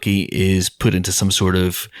Loki is put into some sort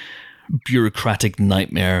of bureaucratic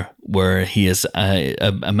nightmare where he has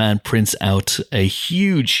a man prints out a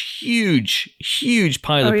huge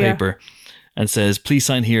pile of paper and says, please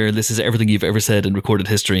sign here. This is everything you've ever said in recorded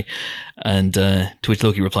history. And to which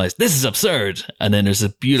Loki replies, this is absurd. And then there's a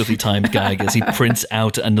beautifully timed gag as he prints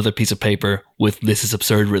out another piece of paper with this is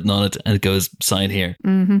absurd written on it. And it goes, sign here.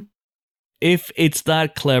 Mm-hmm. If it's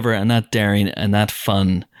that clever and that daring and that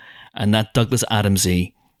fun and that Douglas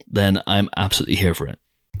Adamsy, then I'm absolutely here for it.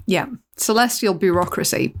 Yeah. Celestial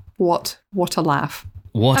bureaucracy. What a laugh.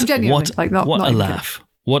 What a laugh. Kidding.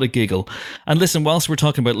 What a giggle. And listen, whilst we're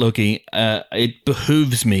talking about Loki, it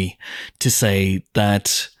behooves me to say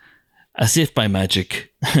that, as if by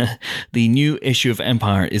magic, the new issue of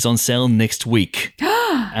Empire is on sale next week.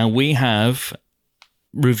 And we have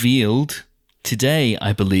revealed today,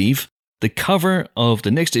 I believe, the cover of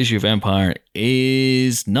the next issue of Empire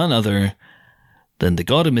is none other than the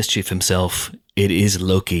God of Mischief himself. It is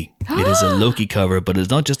Loki. It is a Loki cover, but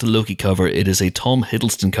it's not just a Loki cover. It is a Tom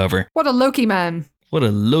Hiddleston cover. What a Loki man. What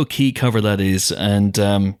a low-key cover that is. And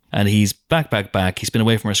he's back. He's been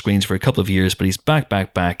away from our screens for a couple of years, but he's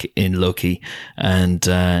back in Loki.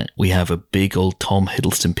 And we have a big old Tom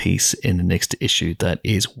Hiddleston piece in the next issue that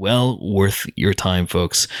is well worth your time,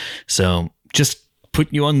 folks. So just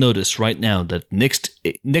putting you on notice right now that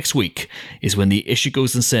next week is when the issue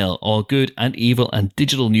goes on sale. All good and evil and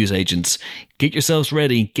digital news agents, get yourselves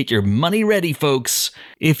ready. Get your money ready, folks.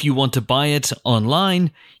 If you want to buy it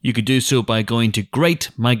online, you could do so by going to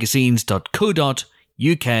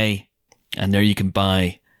greatmagazines.co.uk, and there you can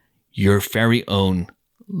buy your very own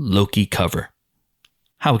Loki cover.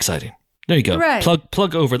 How exciting. There you go. Right.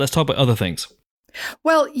 Plug over. Let's talk about other things.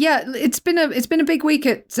 Well, yeah, it's been a big week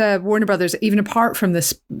at Warner Brothers, even apart from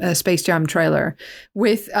this Space Jam trailer,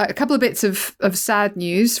 with a couple of bits of sad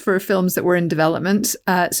news for films that were in development.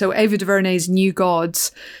 So Ava DuVernay's New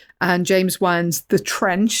Gods and James Wan's The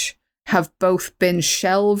Trench have both been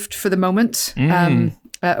shelved for the moment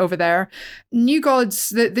over there. New Gods,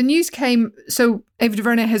 the news came, so Ava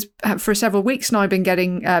DuVernay has for several weeks now been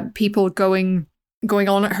getting people going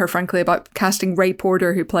on at her, frankly, about casting Ray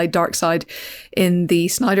Porter, who played Darkseid in the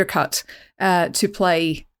Snyder Cut, to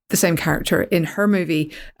play the same character in her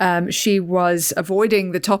movie. She was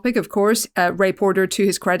avoiding the topic, of course. Ray Porter, to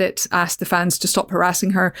his credit, asked the fans to stop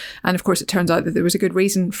harassing her. And of course, it turns out that there was a good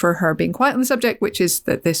reason for her being quiet on the subject, which is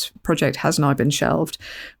that this project has now been shelved,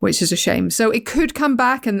 which is a shame. So it could come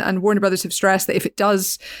back, and Warner Brothers have stressed that if it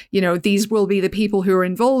does, these will be the people who are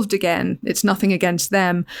involved again. It's nothing against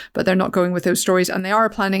them, but they're not going with those stories. And they are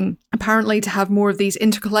planning, apparently, to have more of these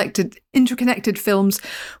interconnected films,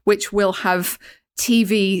 which will have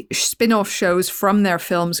TV spin-off shows from their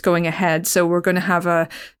films going ahead. So we're going to have a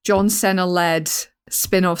John Cena-led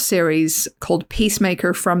spin-off series called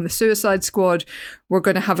Peacemaker from the Suicide Squad. We're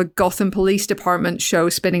going to have a Gotham Police Department show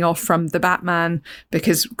spinning off from the Batman,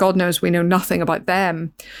 because God knows we know nothing about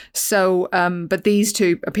them. So, but these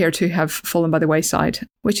two appear to have fallen by the wayside,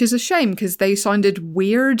 which is a shame because they sounded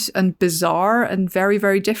weird and bizarre and very,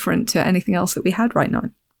 very different to anything else that we had right now.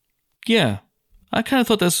 Yeah. I kind of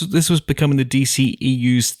thought this was becoming the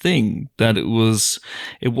DCEU's thing, that it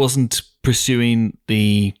wasn't pursuing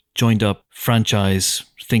the joined up franchise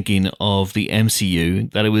thinking of the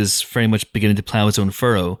MCU, that it was very much beginning to plow its own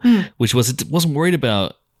furrow, which was it wasn't worried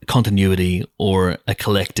about continuity or a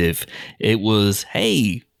collective. It was,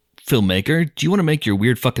 hey, filmmaker, do you want to make your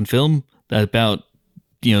weird fucking film about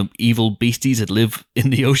evil beasties that live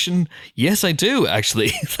in the ocean? Yes, I do, actually.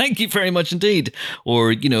 Thank you very much indeed.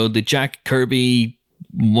 Or, the Jack Kirby,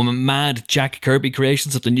 mad Jack Kirby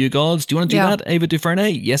creations of the New Gods. Do you want to do that, Ava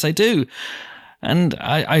DuVernay? Yes, I do. And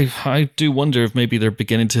I do wonder if maybe they're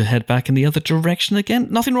beginning to head back in the other direction again.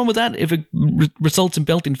 Nothing wrong with that if it results in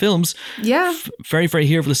belting films. Yeah. Very, very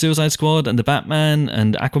here for the Suicide Squad and the Batman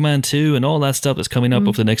and Aquaman 2 and all that stuff that's coming up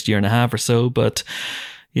over the next year and a half or so. But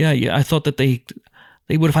yeah, I thought that they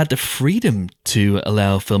would have had the freedom to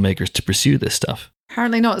allow filmmakers to pursue this stuff.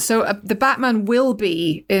 Apparently not. So the Batman will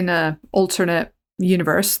be in an alternate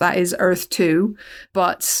universe, that is Earth 2,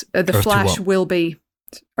 but the Earth Flash will be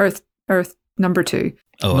Earth number 2.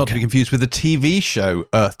 Oh, Not to be confused with the TV show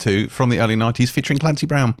Earth 2 from the early 90s featuring Clancy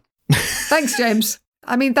Brown. Thanks, James.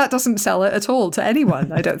 I mean, that doesn't sell it at all to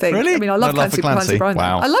anyone, I don't think. Really? I mean, I love Clancy Brown.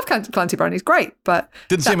 Wow. I love Clancy Brown. He's great, but...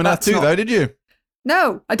 Didn't see him in Earth 2, though, did you?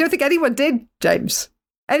 No, I don't think anyone did, James.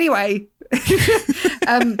 Anyway,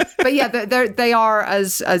 but yeah, they are,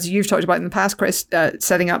 as you've talked about in the past, Chris,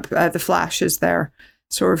 setting up the Flash as their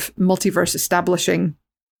sort of multiverse establishing,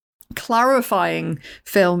 clarifying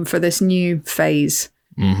film for this new phase.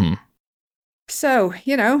 Mm-hmm. So,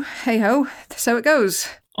 hey ho, so it goes.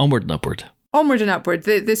 Onward and upward. onward and upward.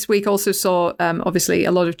 This week also saw, obviously,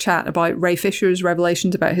 a lot of chat about Ray Fisher's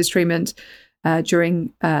revelations about his treatment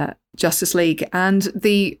during Justice League, and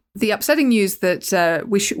the upsetting news that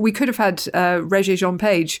we could have had Regé Jean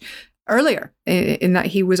Page earlier, in that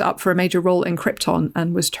he was up for a major role in Krypton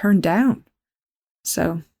and was turned down.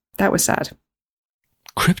 So that was sad.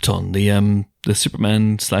 Krypton, the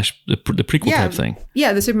Superman / the prequel type thing.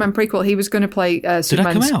 Yeah, the Superman prequel. He was going to play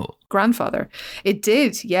Superman's grandfather. It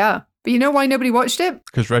did, yeah. But you know why nobody watched it?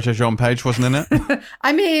 Because Regé Jean Page wasn't in it?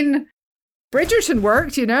 I mean, Bridgerton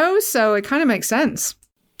worked, so it kind of makes sense.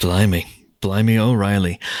 Blimey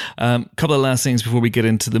O'Reilly. Couple of last things before we get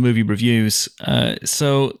into the movie reviews.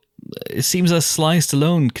 So it seems that Sly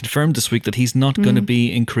Stallone confirmed this week that he's not going to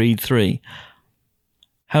be in Creed 3.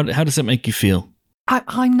 How does that make you feel?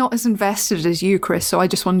 I'm not as invested as you, Chris, so I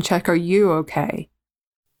just want to check, are you okay?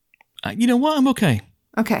 You know what? I'm okay.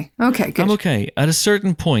 Okay, good. I'm okay. At a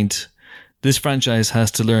certain point, this franchise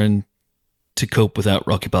has to learn to cope without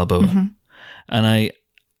Rocky Balboa. Mm-hmm. And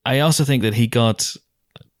I also think that he got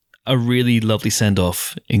a really lovely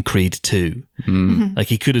send-off in Creed 2. Mm-hmm. Like,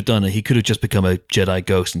 he could have done it. He could have just become a Jedi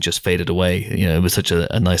ghost and just faded away. It was such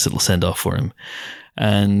a nice little send-off for him.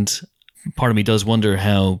 And part of me does wonder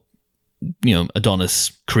how,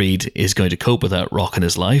 Adonis Creed is going to cope without Rock in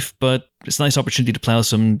his life, but it's a nice opportunity to plow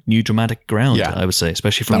some new dramatic ground, I would say,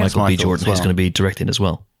 especially for Michael B. Jordan, who's going to be directing as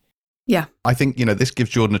well. Yeah. I think, this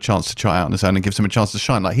gives Jordan a chance to try out on his own and gives him a chance to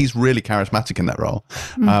shine. Like, he's really charismatic in that role.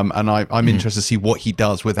 And I'm interested to see what he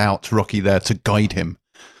does without Rocky there to guide him.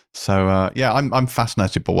 So, I'm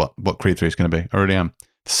fascinated by what Creed 3 is going to be. I really am.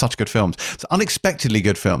 Such good films. It's unexpectedly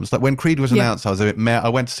good films. Like, when Creed was announced, I was a bit meh. I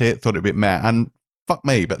went to see it, thought it would be a bit meh, and fuck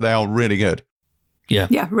me, but they are really good. Yeah.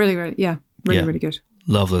 Yeah, really, really, really good.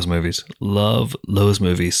 Love those movies.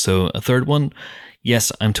 So a third one,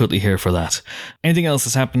 yes, I'm totally here for that. Anything else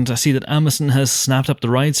that's happened? I see that Amazon has snapped up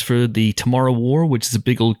the rights for the Tomorrow War, which is a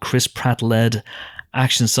big old Chris Pratt-led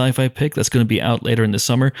action sci-fi pick that's going to be out later in the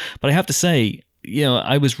summer. But I have to say,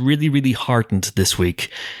 I was really, really heartened this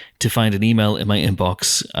week to find an email in my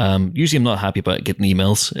inbox. Usually I'm not happy about getting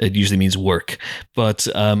emails. It usually means work. But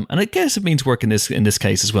and I guess it means work in this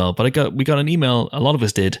case as well. But we got an email, a lot of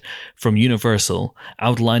us did, from Universal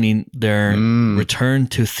outlining their return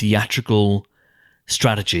to theatrical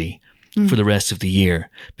strategy for the rest of the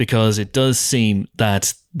year. Because it does seem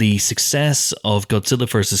that the success of Godzilla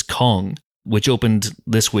vs. Kong, which opened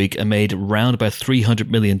this week and made around about $300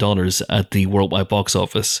 million at the worldwide box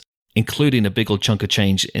office, including a big old chunk of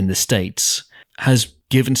change in the States, has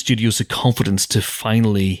given studios the confidence to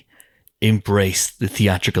finally embrace the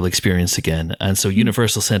theatrical experience again. And so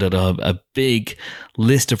Universal sent out a big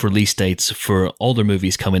list of release dates for all their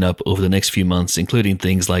movies coming up over the next few months, including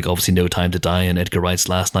things like obviously No Time to Die and Edgar Wright's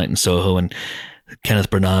Last Night in Soho and Kenneth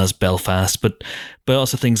Branagh's Belfast, but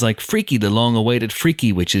also things like Freaky, the long-awaited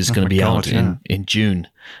Freaky, which is going to be out in June.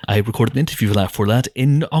 I recorded an interview for that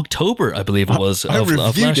in October, I believe it was, I of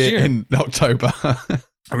last year. In October.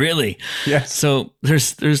 Really? Yes. So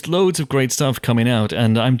there's loads of great stuff coming out,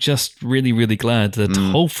 and I'm just really, really glad that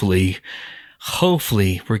hopefully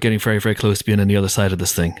we're getting very, very close to being on the other side of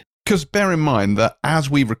this thing. Because bear in mind that as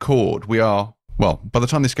we record, we are... Well, by the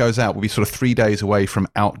time this goes out, we'll be sort of 3 days away from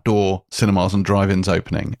outdoor cinemas and drive-ins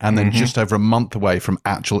opening, and then just over a month away from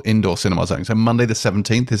actual indoor cinemas opening. So Monday the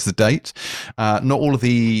 17th is the date. Not all of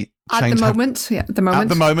the chains At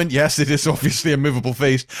the moment, yes, it is obviously a movable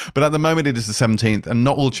feast, but at the moment it is the 17th, and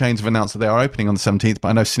not all chains have announced that they are opening on the 17th, but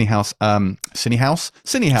I know Cinehouse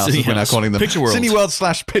as we're now calling them. Picture World.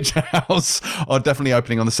 Cineworld / Picture House are definitely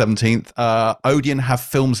opening on the 17th. Odeon have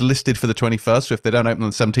films listed for the 21st, so if they don't open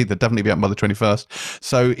on the 17th, they'll definitely be open by the 21st.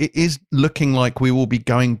 So it is looking like we will be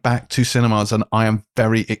going back to cinemas, and I am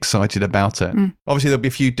very excited about it. Obviously, there'll be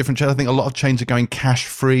a few different chains. I think a lot of chains are going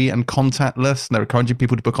cash-free and contactless, and they're encouraging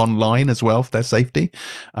people to book online as well for their safety.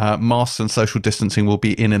 Masks and social distancing will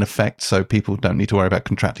be in effect, so people don't need to worry about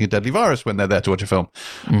contracting a deadly virus when they're there to watch a film.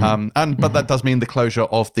 But that does mean the closure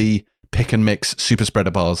of the pick and mix super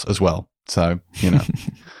spreader bars as well. So, I mean,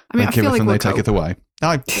 they I give feel it like and they take it away.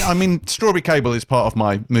 I mean, Strawberry Cable is part of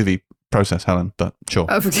my movie process, Helen, but sure.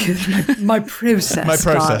 My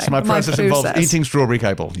process. My process involves eating Strawberry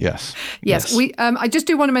Cable. Yes. We. I just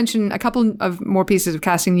do want to mention a couple of more pieces of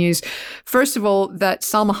casting news. First of all, that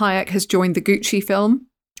Salma Hayek has joined the Gucci film,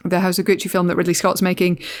 the House of Gucci film that Ridley Scott's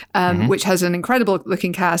making, which has an incredible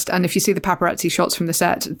looking cast. And if you see the paparazzi shots from the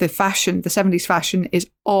set, the 70s fashion is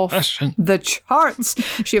off the charts.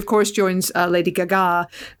 She, of course, joins Lady Gaga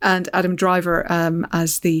and Adam Driver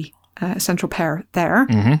as the central pair there.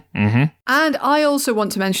 And I also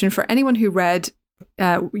want to mention, for anyone who read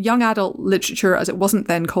young adult literature, as it wasn't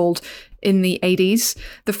then called, in the 80s.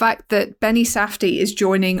 The fact that Benny Safdie is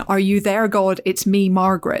joining Are You There, God? It's Me,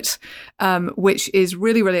 Margaret, which is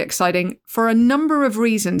really, really exciting for a number of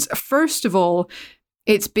reasons. First of all,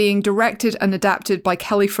 it's being directed and adapted by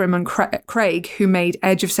Kelly Fremon Craig, who made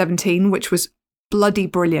Edge of 17, which was bloody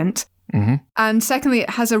brilliant. Mm-hmm. And secondly, it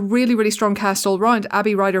has a really, really strong cast all around.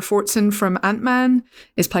 Abby Ryder Fortson from Ant-Man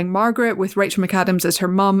is playing Margaret, with Rachel McAdams as her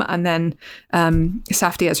mum, and then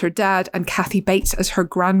Safdie as her dad, and Kathy Bates as her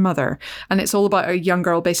grandmother. And it's all about a young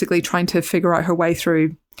girl basically trying to figure out her way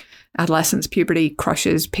through adolescence, puberty,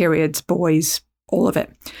 crushes, periods, boys, all of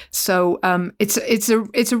it. So it's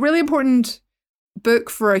a really important book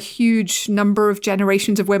for a huge number of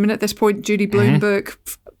generations of women at this point. Judy Blume book,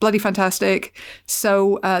 bloody fantastic.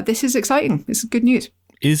 So this is exciting. This is good news.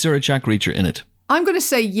 Is there a Jack Reacher in it? I'm going to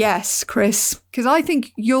say yes, Chris, because I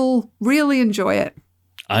think you'll really enjoy it.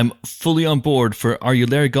 I'm fully on board for Are You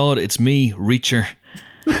There, God? It's Me, Reacher.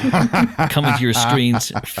 Coming to your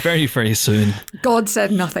screens very, very soon. God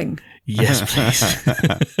said nothing. Yes, please.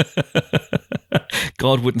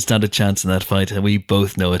 God wouldn't stand a chance in that fight, and we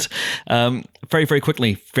both know it. Very, very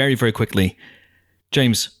quickly.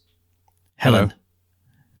 James, Helen, hello.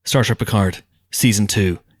 Star Trek Picard, Season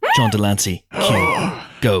 2, John Delancey, Q,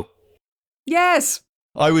 go. Yes.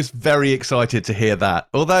 I was very excited to hear that.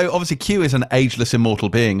 Although, obviously, Q is an ageless, immortal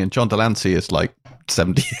being, and John Delancey is like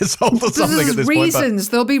 70 years old or something at this reasons.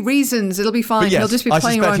 point. There'll be reasons. It'll be fine. But yes, He'll just be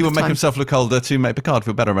playing around. I suspect he will make time. himself look older to make Picard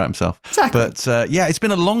feel better about himself. Exactly. But yeah, it's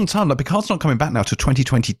been a long time. Like, Picard's not coming back now to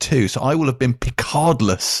 2022, so I will have been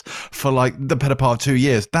Picardless for like the better part of 2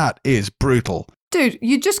 years. That is brutal. Dude,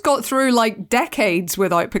 you just got through like decades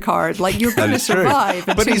without Picard. Like, you're going to survive.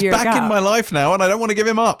 But he's back in my life now, and I don't want to give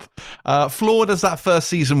him up. Flawed as that first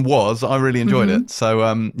season was, I really enjoyed it.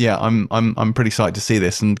 So yeah, I'm pretty psyched to see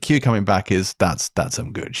this. And Q coming back that's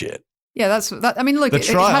some good shit. Yeah, that's. I mean, look, the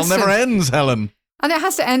trial never ends, Helen. And it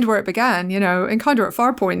has to end where it began. You know, Encounter at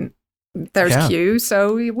Farpoint. There's Q,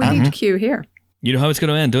 so we need Q here. You know how it's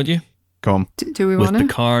going to end, don't you? Come on. Do we want to? With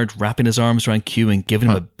Picard wrapping his arms around Q and giving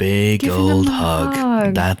him a big old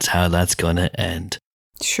hug. That's how that's going to end.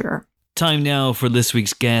 Sure. Time now for this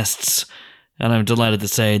week's guests. And I'm delighted to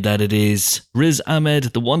say that it is Riz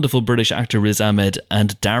Ahmed, the wonderful British actor Riz Ahmed,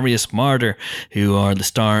 and Darius Marder, who are the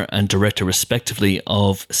star and director respectively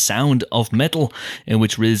of Sound of Metal, in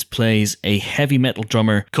which Riz plays a heavy metal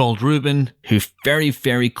drummer called Ruben, who very,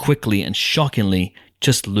 very quickly and shockingly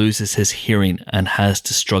just loses his hearing and has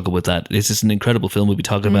to struggle with that. This is an incredible film. We'll be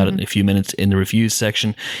talking about it in a few minutes in the reviews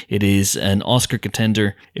section. It is an Oscar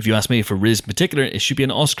contender. If you ask me, for Riz in particular, it should be an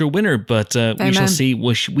Oscar winner, but we shall see.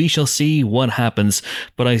 We shall see what happens.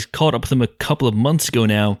 But I caught up with him a couple of months ago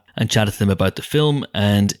now and chatted to him about the film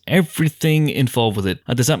and everything involved with it.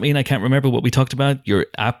 And does that mean I can't remember what we talked about? You're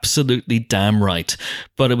absolutely damn right.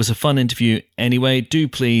 But it was a fun interview anyway. Do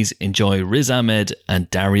please enjoy Riz Ahmed and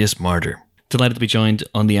Darius Marder. Delighted to be joined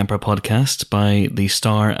on the Empire podcast by the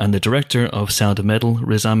star and the director of Sound of Metal,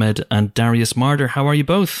 Riz Ahmed, and Darius Marder. How are you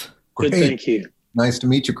both? Good, thank you. Nice to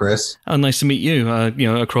meet you, Chris. Oh, nice to meet you.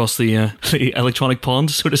 Across the electronic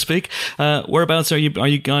pond, so to speak. Whereabouts are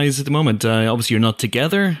you guys at the moment? Obviously, you're not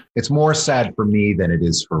together. It's more sad for me than it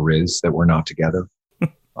is for Riz that we're not together.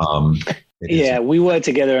 Yeah, we were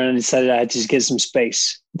together and I decided I had to get some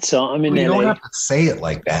space. So I'm in LA. You don't have to say it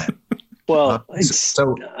like that. Well,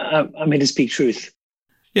 I mean, to speak truth.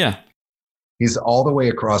 Yeah. He's all the way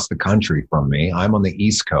across the country from me. I'm on the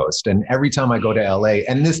East Coast. And every time I go to LA,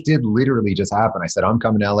 and this did literally just happen, I said, I'm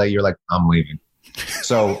coming to LA. You're like, I'm leaving.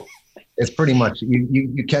 So it's pretty much,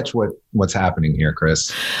 you catch what's happening here,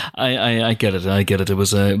 Chris. I get it. It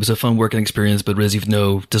was a fun working experience, but Riz, you've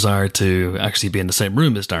no desire to actually be in the same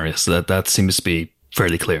room as Darius. That seems to be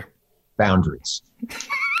fairly clear. Boundaries.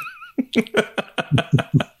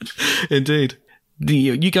 Indeed.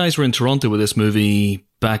 You guys were in Toronto with this movie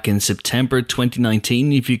back in September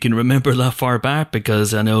 2019, if you can remember that far back,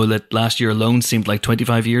 because I know that last year alone seemed like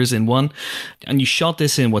 25 years in one. And you shot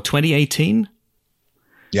this in, 2018?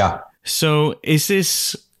 Yeah. So is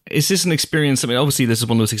this an experience? I mean, obviously this is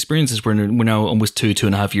one of those experiences where we're now almost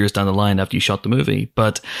 2.5 years down the line after you shot the movie.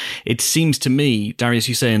 But it seems to me, Darius,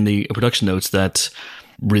 you say in the production notes that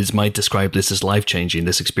Riz might describe this as life-changing,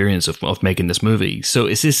 this experience of making this movie. So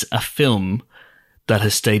is this a film that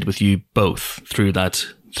has stayed with you both through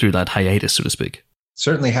that hiatus, so to speak?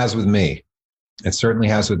 Certainly has with me. It certainly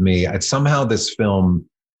has with me. Somehow this film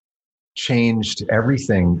changed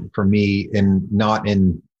everything for me, not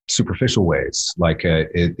in superficial ways. Like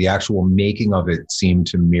the actual making of it seemed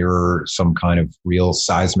to mirror some kind of real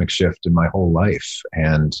seismic shift in my whole life.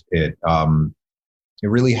 And it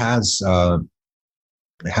really has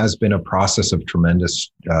has been a process of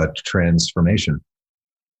tremendous transformation,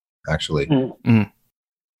 actually.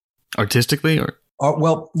 Artistically, or?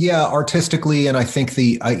 Well, yeah, artistically. And I think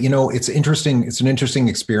it's interesting. It's an interesting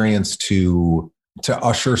experience to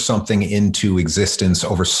usher something into existence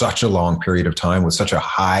over such a long period of time with such a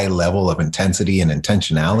high level of intensity and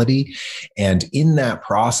intentionality. And in that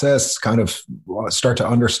process, kind of start to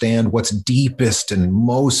understand what's deepest and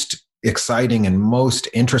most exciting and most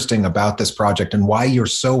interesting about this project and why you're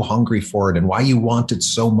so hungry for it and why you want it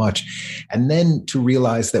so much. And then to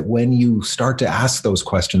realize that when you start to ask those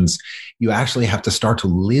questions, you actually have to start to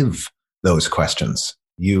live those questions.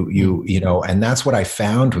 And that's what I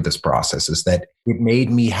found with this process, is that it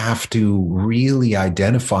made me have to really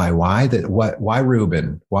identify why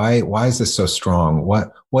Ruben, why is this so strong?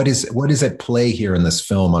 What is at play here in this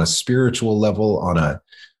film on a spiritual level, on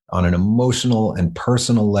an emotional and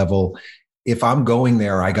personal level? If I'm going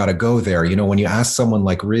there, I got to go there. When you ask someone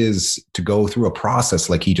like Riz to go through a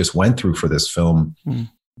process like he just went through for this film,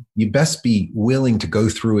 you best be willing to go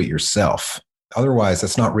through it yourself. Otherwise,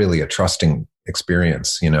 that's not really a trusting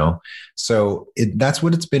experience, So that's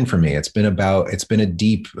what it's been for me. It's been a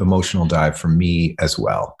deep emotional dive for me as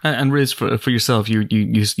well. And Riz, for yourself,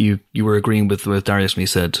 you were agreeing with Darius when he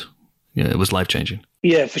said, it was life changing.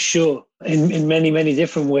 Yeah, for sure. In many, many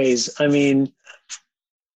different ways. I mean,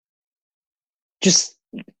 just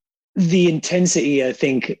the intensity, I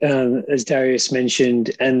think, as Darius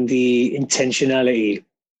mentioned, and the intentionality.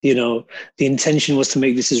 The intention was to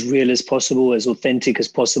make this as real as possible, as authentic as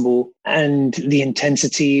possible. And the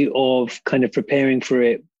intensity of kind of preparing for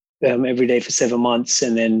it every day for 7 months.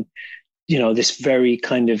 And then, this very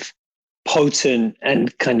kind of potent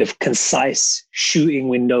and kind of concise shooting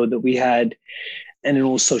window that we had. And then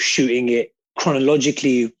also shooting it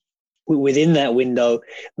chronologically within that window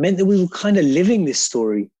meant that we were kind of living this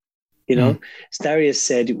story. As Darius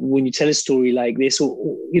said, when you tell a story like this,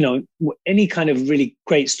 or any kind of really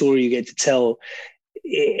great story you get to tell,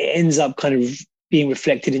 it ends up kind of being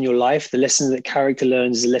reflected in your life. The lesson that character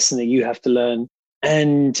learns is a lesson that you have to learn.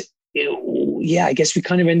 And I guess we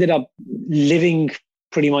kind of ended up living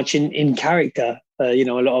pretty much in character, a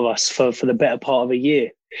lot of us for the better part of a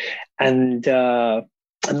year. And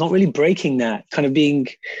not really breaking that, kind of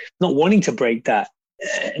not wanting to break that.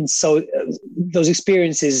 And so those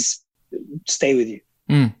experiences stay with you.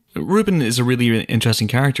 Ruben is a really interesting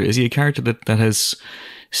character. Is he a character that has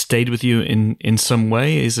stayed with you in some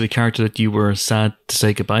way? Is it a character that you were sad to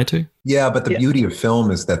say goodbye to? Yeah, but the beauty of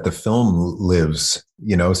film is that the film lives,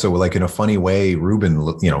 so like in a funny way, Ruben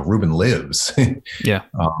lives. Yeah.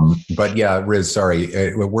 But yeah, Riz,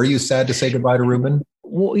 sorry. Were you sad to say goodbye to Ruben?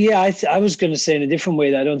 Well, yeah, I was going to say in a different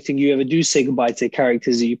way that I don't think you ever do say goodbye to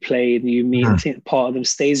characters that you play and you meet. I think part of them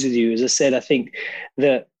stays with you. As I said, I think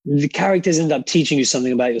that the characters end up teaching you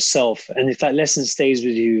something about yourself. And if that lesson stays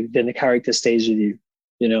with you, then the character stays with you.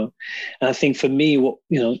 And I think for me,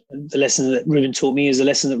 the lesson that Ruben taught me is a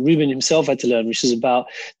lesson that Ruben himself had to learn, which is about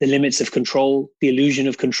the limits of control, the illusion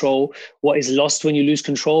of control, what is lost when you lose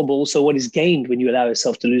control, but also what is gained when you allow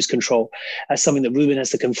yourself to lose control. That's something that Ruben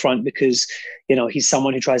has to confront because, he's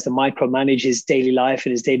someone who tries to micromanage his daily life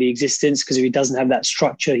and his daily existence, because if he doesn't have that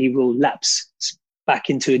structure, he will lapse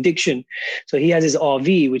back into addiction. So he has his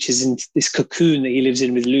RV, which is in this cocoon that he lives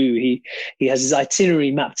in with Lou. He has his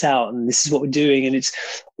itinerary mapped out, and this is what we're doing. And it's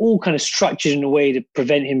all kind of structured in a way to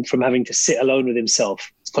prevent him from having to sit alone with himself.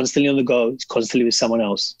 He's constantly on the go. He's constantly with someone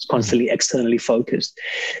else. He's constantly externally focused.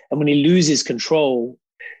 And when he loses control,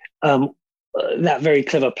 that very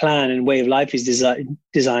clever plan and way of life is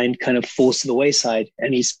designed kind of forced to the wayside,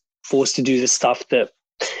 and he's forced to do the stuff that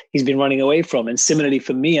he's been running away from. And similarly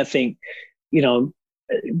for me, I think,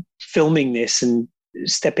 filming this and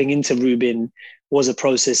stepping into Ruben was a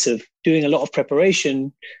process of doing a lot of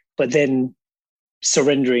preparation, but then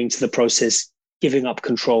surrendering to the process, giving up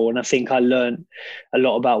control. And I think I learned a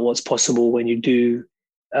lot about what's possible when you do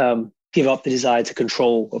give up the desire to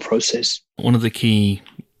control a process. One of the key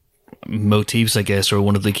motifs, I guess, or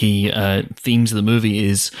one of the key themes of the movie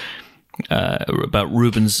is about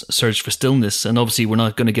Ruben's search for stillness. And obviously we're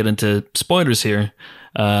not going to get into spoilers here.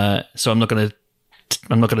 So I'm not going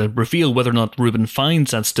to reveal whether or not Ruben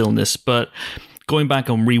finds that stillness, but going back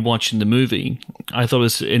and rewatching the movie, I thought it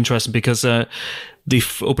was interesting because the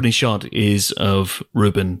opening shot is of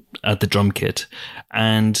Ruben at the drum kit,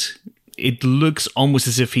 and it looks almost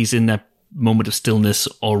as if he's in that moment of stillness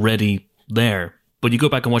already there. But you go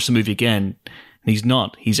back and watch the movie again, and he's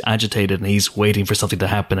not. He's agitated and he's waiting for something to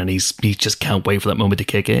happen, and he just can't wait for that moment to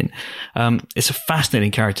kick in. It's a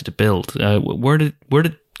fascinating character to build. Where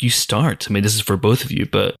did you start? I mean, this is for both of you,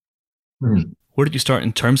 but Where did you start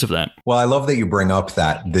in terms of that? Well, I love that you bring up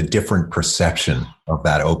the different perception of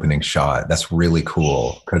that opening shot. That's really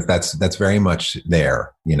cool, because that's very much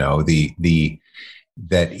there. You know,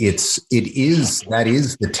 that is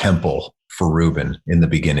the temple for Reuben in the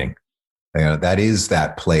beginning. You know, that is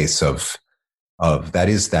that place of that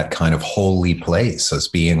is that kind of holy place, as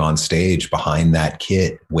being on stage behind that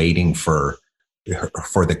kit, waiting for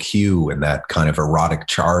the cue, and that kind of erotic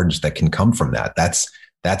charge that can come from that.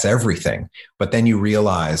 That's everything. But then you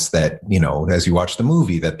realize that, you know, as you watch the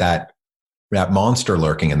movie, that monster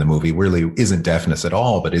lurking in the movie really isn't deafness at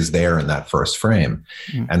all, but is there in that first frame.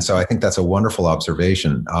 Mm-hmm. And so I think that's a wonderful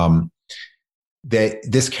observation. That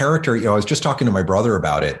this character, you know, I was just talking to my brother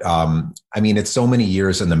about it. I mean, it's so many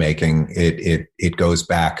years in the making. It goes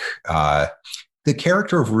back. The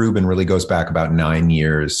character of Reuben really goes back about 9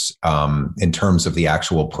 years in terms of the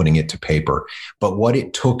actual putting it to paper. But what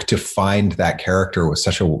it took to find that character was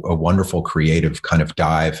such a wonderful creative kind of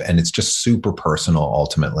dive. And it's just super personal,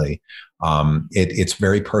 ultimately. It's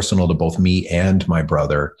very personal to both me and my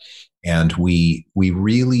brother. And we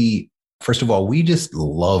really, first of all, we just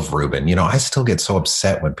love Reuben. You know, I still get so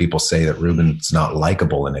upset when people say that Reuben's not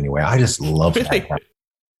likable in any way. I just love that guy.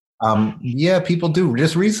 Yeah, people do.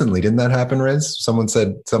 Just recently, didn't that happen, Riz? Someone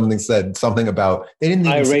said something about they didn't.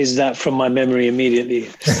 I erased that from my memory immediately.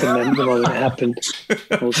 The moment it happened,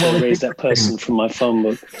 I also erased that person from my phone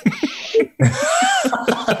book.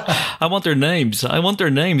 I want their names. I want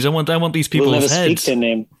these people's we'll never heads. Speak their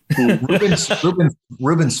name.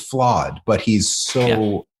 Reuben's flawed, but he's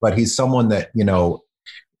someone that, you know,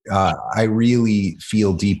 I really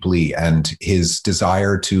feel deeply, and his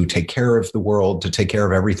desire to take care of the world, to take care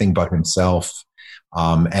of everything but himself,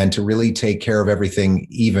 and to really take care of everything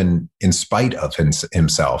even in spite of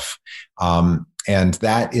himself. And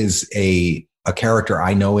that is a character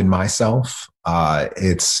I know in myself. I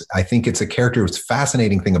think it's a character. What's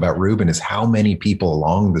fascinating thing about Reuben is how many people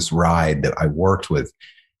along this ride that I worked with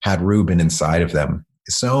had Reuben inside of them.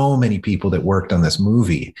 So many people that worked on this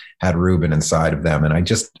movie had Reuben inside of them. And I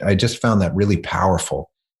just found that really powerful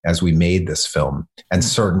as we made this film. And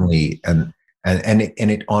certainly, and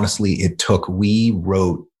it honestly, we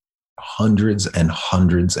wrote hundreds and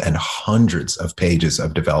hundreds and hundreds of pages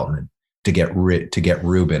of development to get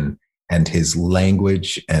Reuben and his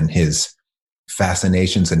language and his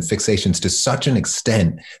fascinations and fixations to such an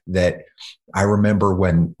extent that I remember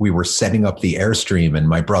when we were setting up the Airstream, and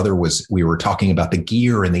we were talking about the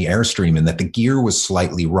gear in the Airstream, and that the gear was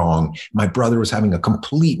slightly wrong. My brother was having a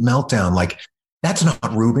complete meltdown. Like, that's not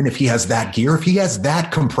Reuben if he has that gear. If he has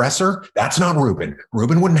that compressor, that's not Reuben.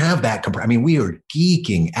 Reuben wouldn't have that compressor. I mean, we are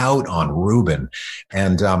geeking out on Reuben.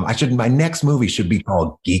 And my next movie should be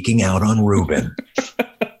called Geeking Out on Reuben.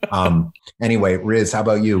 Anyway, Riz, how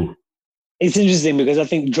about you? It's interesting because I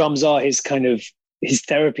think drums are his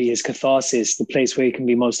therapy, his catharsis, the place where he can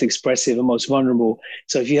be most expressive and most vulnerable.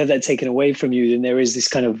 So if you have that taken away from you, then there is this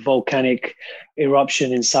kind of volcanic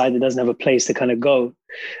eruption inside that doesn't have a place to kind of go.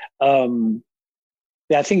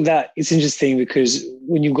 I think that it's interesting because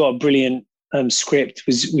when you've got a brilliant script,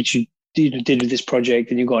 which you did with this project,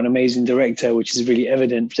 and you've got an amazing director, which is really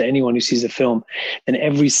evident to anyone who sees the film, and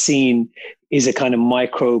every scene is a kind of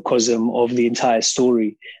microcosm of the entire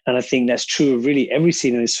story. And I think that's true of really every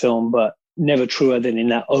scene in this film, but never truer than in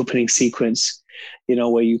that opening sequence, you know,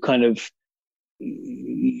 where you kind of,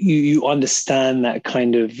 you understand that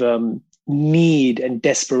kind of need and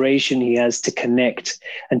desperation he has to connect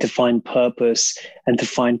and to find purpose and to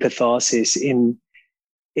find catharsis in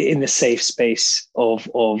the safe space of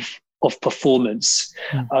performance,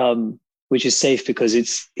 which is safe because it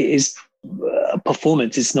is a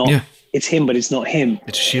performance. It's not, it's him, but it's not him.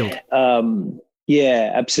 It's a shield.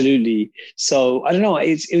 Yeah, absolutely. So I don't know.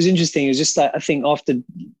 It was interesting. It was just like, I think after,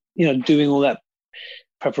 you know, doing all that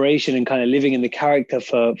preparation and kind of living in the character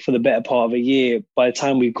for the better part of a year, by the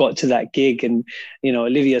time we got to that gig, and, you know,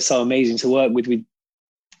 Olivia's so amazing to work with. We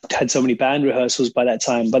had so many band rehearsals by that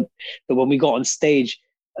time, but when we got on stage,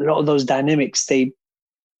 a lot of those dynamics, they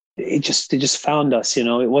just found us, you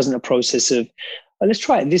know. It wasn't a process of, oh, let's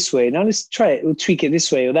try it this way. Now let's try it. We'll tweak it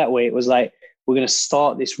this way or that way. It was like, we're going to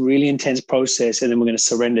start this really intense process, and then we're going to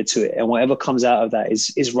surrender to it. And whatever comes out of that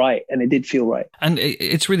is right. And it did feel right. And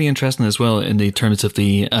it's really interesting as well in the terms of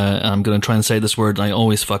the, I'm going to try and say this word, and I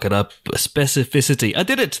always fuck it up, specificity. I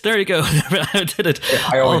did it. There you go. I did it.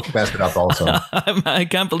 I always mess it up also. I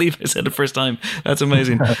can't believe I said it first time. That's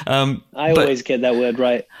amazing. I always get that word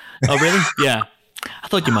right. Oh, really? Yeah. I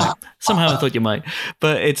thought you might. Somehow I thought you might.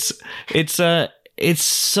 But it's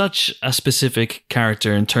such a specific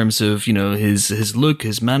character in terms of, you know, his look,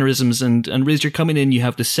 his mannerisms, and Riz, you're coming in, you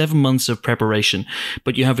have the 7 months of preparation,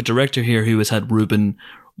 but you have a director here who has had Ruben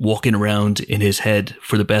walking around in his head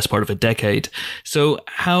for the best part of a decade. So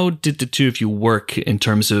how did the two of you work in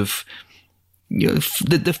terms of, you know,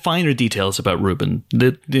 the finer details about Ruben,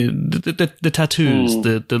 the tattoos,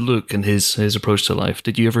 the look, and his approach to life?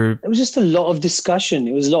 Did you ever? It was just a lot of discussion.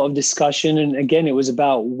 It was a lot of discussion, and again, it was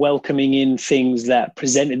about welcoming in things that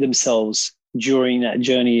presented themselves during that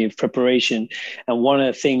journey of preparation. And one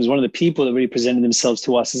of the people that really presented themselves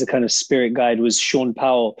to us as a kind of spirit guide was Sean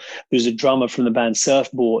Powell, who's a drummer from the band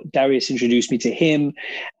Surfboard. Darius introduced me to him,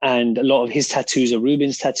 and a lot of his tattoos are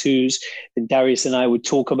Ruben's tattoos. And Darius and I would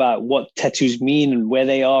talk about what tattoos mean and where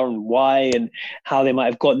they are and why and how they might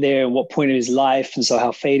have got there and what point of his life, and so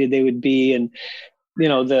how faded they would be. And, you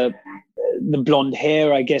know, the blonde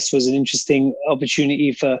hair, I guess, was an interesting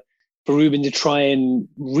opportunity for Ruben to try and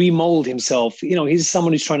remold himself. You know, he's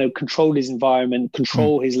someone who's trying to control his environment,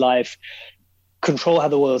 control his life, control how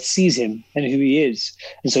the world sees him and who he is.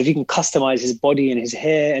 And so if he can customize his body and his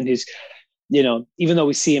hair and his, you know, even though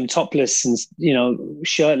we see him topless and, you know,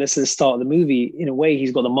 shirtless at the start of the movie, in a way,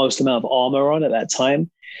 he's got the most amount of armor on at that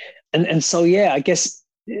time. And so, yeah, I guess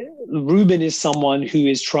Ruben is someone who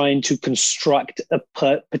is trying to construct a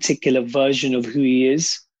particular version of who he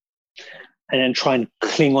is, and then try and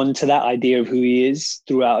cling on to that idea of who he is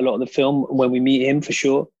throughout a lot of the film when we meet him, for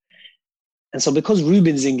sure. And so because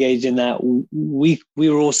Ruben's engaged in that, we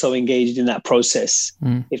were also engaged in that process,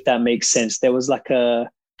 if that makes sense. There was like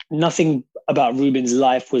nothing about Ruben's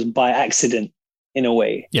life was by accident in a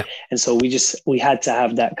way. Yeah. And so we had to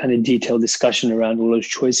have that kind of detailed discussion around all those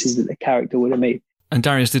choices that the character would have made. And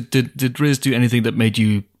Darius, did Riz do anything that made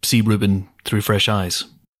you see Ruben through fresh eyes?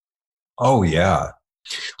 Oh, yeah.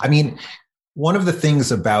 I mean, one of the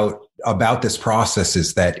things about this process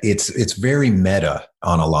is that it's very meta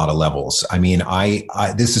on a lot of levels. I mean, I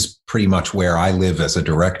this is pretty much where I live as a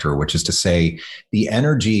director, which is to say the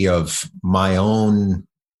energy of my own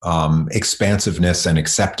expansiveness and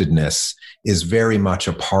acceptedness is very much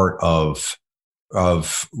a part of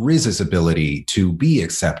Riz's ability to be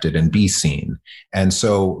accepted and be seen. And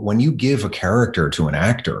so when you give a character to an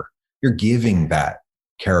actor, you're giving that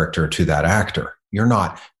character to that actor. You're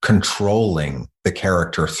not controlling the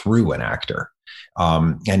character through an actor.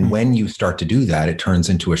 And when you start to do that, it turns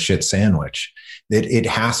into a shit sandwich. It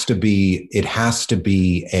has to be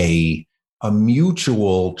a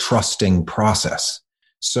mutual trusting process.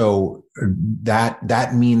 So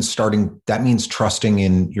that means trusting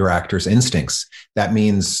in your actor's instincts. That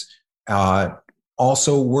means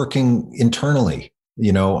also working internally,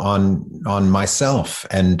 you know, on myself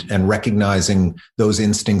and recognizing those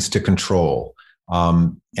instincts to control.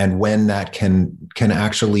 And when that can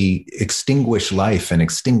actually extinguish life and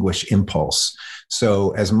extinguish impulse.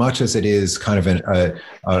 So as much as it is kind of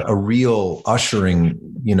a real ushering,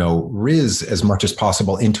 you know, Riz as much as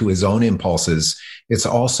possible into his own impulses, it's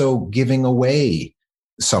also giving away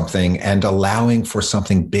something and allowing for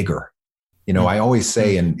something bigger. You know, I always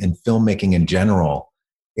say in filmmaking in general,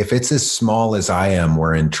 if it's as small as I am,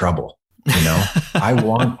 we're in trouble. You know,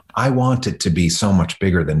 I want it to be so much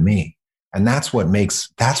bigger than me. And that's what makes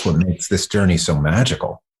this journey so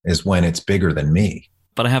magical, is when it's bigger than me.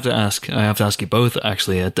 But I have to ask you both,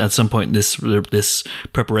 actually, at some point in this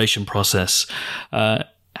preparation process,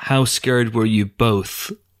 how scared were you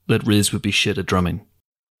both that Riz would be shit at drumming?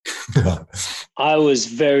 I was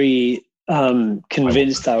very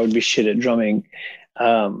convinced I would be shit at drumming.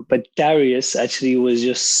 But Darius actually was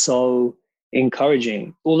just so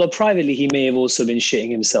encouraging. Although privately, he may have also been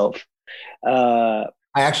shitting himself.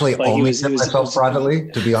 I actually only shit myself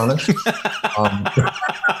privately, to be honest.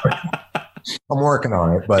 I'm working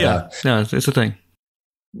on it, but yeah, no, it's a thing.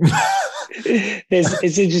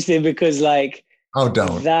 It's interesting because, like,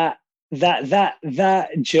 don't that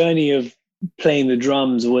journey of playing the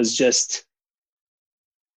drums was just,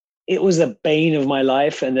 it was the bane of my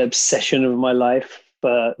life and the obsession of my life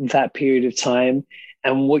for that period of time.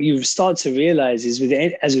 And what you start to realize is,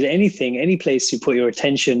 as with anything, any place you put your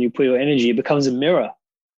attention, you put your energy, it becomes a mirror.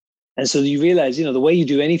 And so you realize, you know, the way you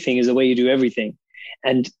do anything is the way you do everything.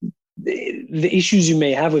 And the issues you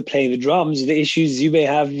may have with playing the drums, the issues you may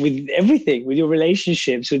have with everything, with your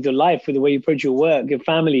relationships, with your life, with the way you approach your work, your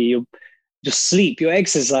family, your sleep, your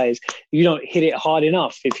exercise. You don't hit it hard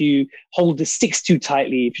enough. If you hold the sticks too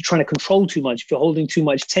tightly, if you're trying to control too much, if you're holding too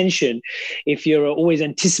much tension, if you're always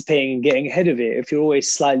anticipating and getting ahead of it, if you're always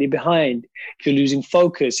slightly behind, if you're losing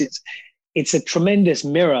focus, it's a tremendous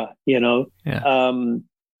mirror, you know. Yeah.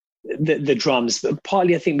 the drums, but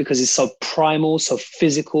partly I think because it's so primal, so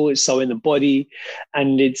physical, it's so in the body,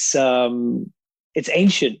 and it's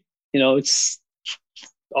ancient. It's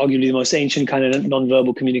arguably the most ancient kind of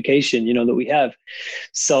nonverbal communication, that we have.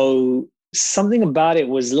 So something about it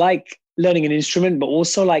was like learning an instrument, but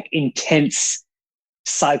also like intense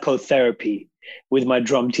psychotherapy with my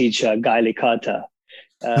drum teacher, Guy Licata,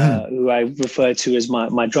 who I refer to as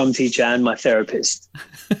my drum teacher and my therapist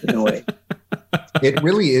in a way. It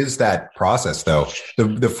really is that process, though.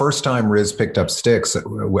 The first time Riz picked up sticks,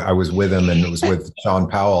 I was with him, and it was with Sean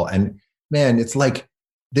Powell. And man, it's like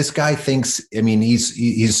this guy thinks. I mean,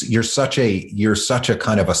 you're such a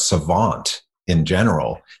kind of a savant in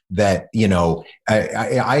general that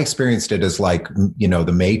I experienced it as like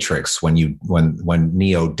the Matrix when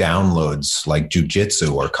Neo downloads like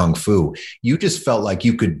jujitsu or kung fu. You just felt like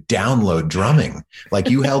you could download drumming. Like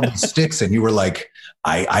you held the sticks and you were like,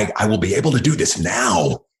 I will be able to do this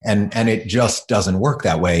now. And it just doesn't work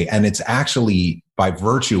that way. And it's actually by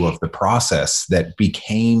virtue of the process that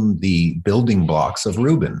became the building blocks of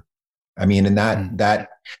Reuben. I mean, and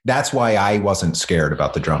that's why I wasn't scared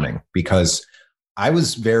about the drumming, because I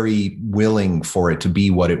was very willing for it to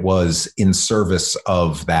be what it was in service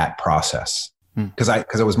of that process. Because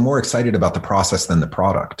I was more excited about the process than the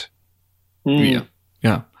product. Yeah.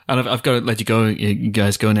 And I've got to let you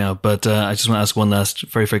guys go now, but I just want to ask one last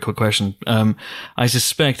very, very quick question. I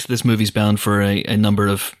suspect this movie's bound for a number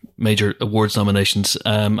of major awards nominations.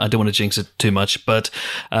 I don't want to jinx it too much, but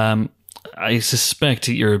I suspect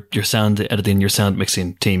your sound editing, your sound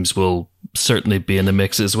mixing teams will certainly be in the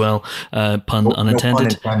mix as well. Pun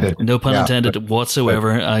unintended. No pun intended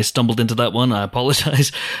whatsoever. I stumbled into that one. I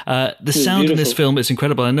apologize. The sound in this film is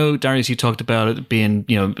incredible. I know, Darius, you talked about it being,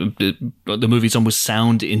 the movie's almost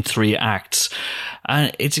sound in 3 acts.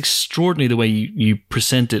 It's extraordinary the way you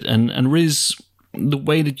present it. And Riz, the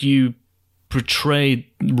way that you portray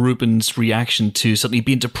Reuben's reaction to suddenly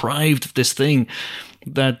being deprived of this thing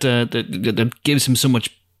that gives him so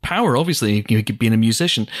much power, obviously, being a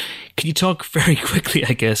musician. Can you talk very quickly,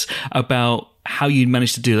 I guess, about how you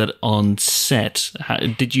managed to do that on set?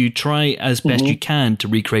 Did you try as best you can to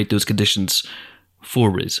recreate those conditions for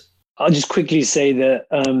Riz? I'll just quickly say that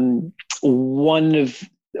one of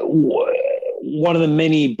the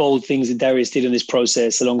many bold things that Darius did in this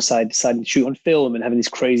process, alongside deciding to shoot on film and having this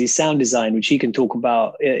crazy sound design, which he can talk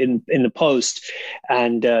about in the post,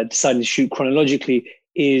 and deciding to shoot chronologically,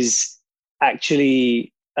 is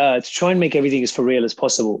actually to try and make everything as for real as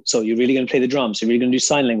possible. So you're really going to play the drums, you're really going to do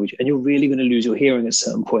sign language, and you're really going to lose your hearing at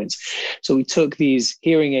certain points. So we took these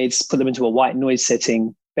hearing aids, put them into a white noise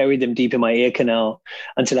setting, buried them deep in my ear canal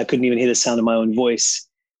until I couldn't even hear the sound of my own voice.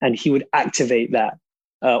 And he would activate that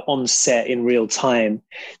on set in real time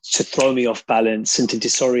to throw me off balance and to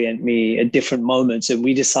disorient me at different moments. And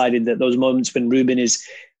we decided that those moments when Reuben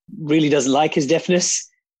really doesn't like his deafness,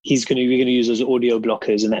 we're going to use those audio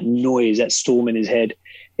blockers, and that noise, that storm in his head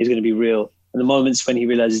is going to be real. And the moments when he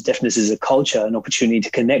realizes deafness is a culture, an opportunity to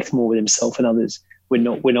connect more with himself and others, we're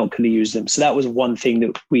not going to use them. So that was one thing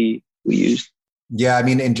that we used. Yeah, I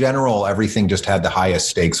mean, in general, everything just had the highest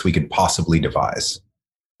stakes we could possibly devise.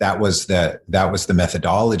 That was the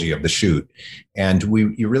methodology of the shoot. And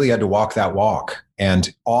you really had to walk that walk.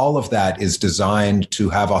 And all of that is designed to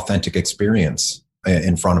have authentic experience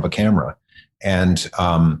in front of a camera. And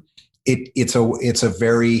it's a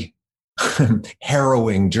very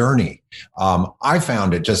harrowing journey. I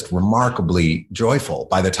found it just remarkably joyful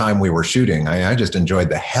by the time we were shooting. I just enjoyed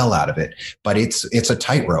the hell out of it. But it's a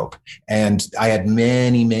tightrope. And I had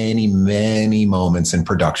many, many, many moments in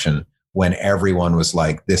production when everyone was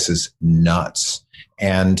like, this is nuts.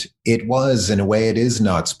 And it was, in a way, it is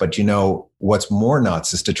nuts. But what's more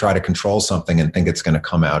nuts is to try to control something and think it's going to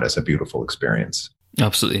come out as a beautiful experience.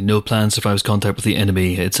 Absolutely. No plan survives contact with the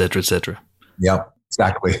enemy, etc., etc. Yep,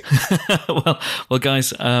 exactly. well,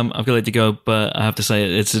 guys, I've got to let you go, but I have to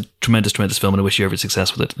say it's a tremendous, tremendous film, and I wish you every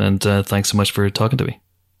success with it. And thanks so much for talking to me.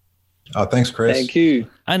 Oh, thanks, Chris. Thank you.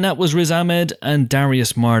 And that was Riz Ahmed and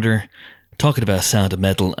Darius Marder talking about Sound of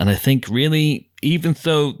Metal. And I think really, even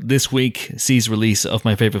though this week sees release of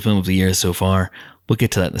my favorite film of the year so far, we'll get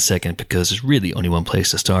to that in a second, because there's really only one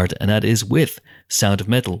place to start, and that is with Sound of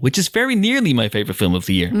Metal, which is very nearly my favorite film of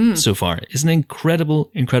the year so far. It's an incredible,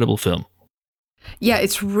 incredible film. Yeah,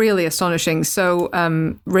 it's really astonishing. So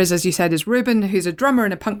Riz, as you said, is Reuben, who's a drummer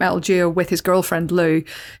in a punk metal duo with his girlfriend Lou,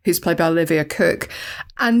 who's played by Olivia Cook.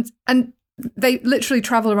 And they literally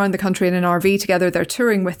travel around the country in an RV together. They're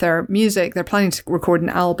touring with their music. They're planning to record an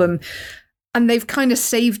album. And they've kind of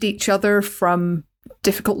saved each other from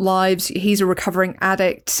difficult lives. He's a recovering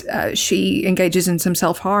addict. She engages in some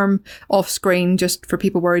self-harm off screen, just for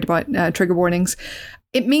people worried about trigger warnings.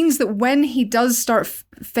 It means that when he does start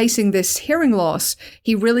facing this hearing loss,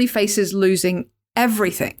 he really faces losing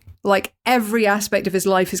everything. Like every aspect of his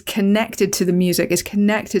life is connected to the music, is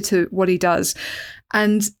connected to what he does.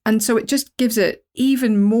 And so it just gives it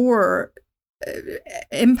even more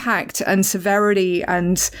impact and severity,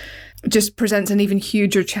 and just presents an even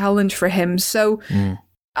huger challenge for him. So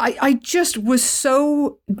I just was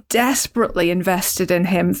so desperately invested in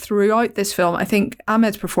him throughout this film. I think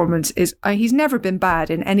Ahmed's performance is, he's never been bad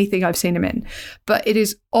in anything I've seen him in, but it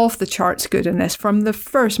is off the charts good in this from the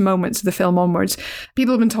first moments of the film onwards.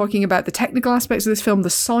 People have been talking about the technical aspects of this film, the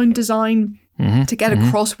sound design, to get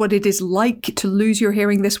across what it is like to lose your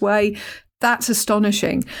hearing this way. That's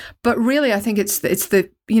astonishing. But really, I think it's the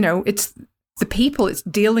people it's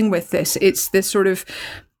dealing with this. It's this sort of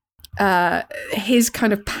his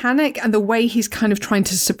kind of panic and the way he's kind of trying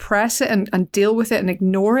to suppress it and deal with it and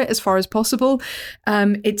ignore it as far as possible.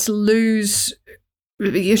 It's Lou's.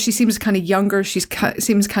 She seems kind of younger.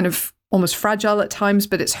 Seems kind of almost fragile at times,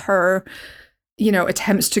 but it's her,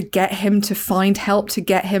 attempts to get him to find help, to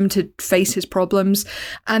get him to face his problems.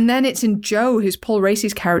 And then it's in Joe, who's Paul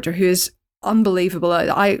Raci's character, who is unbelievable.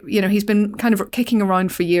 He's been kind of kicking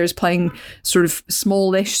around for years, playing sort of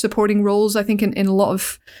smallish supporting roles, I think, in a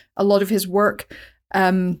lot of his work.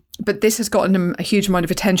 But this has gotten him a huge amount of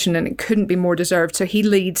attention, and it couldn't be more deserved. So he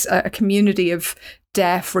leads a community of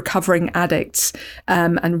deaf recovering addicts,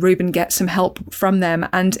 and Ruben gets some help from them.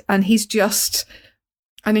 And he's just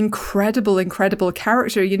an incredible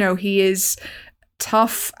character. He is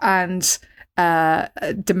tough and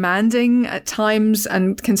demanding at times,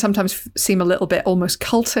 and can sometimes seem a little bit almost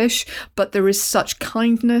cultish, but there is such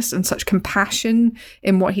kindness and such compassion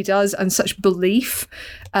in what he does, and such belief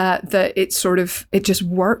that it just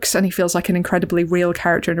works, and he feels like an incredibly real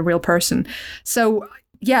character and a real person. So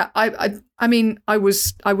yeah, I mean, I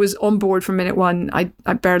was on board from minute one. I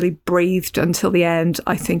barely breathed until the end.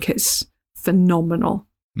 I think it's phenomenal.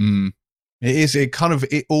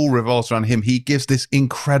 It all revolves around him. He gives this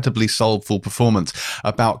incredibly soulful performance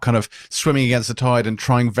about kind of swimming against the tide and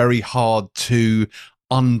trying very hard to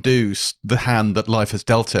undo the hand that life has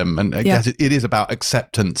dealt him. And I guess it is about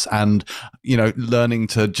acceptance and, learning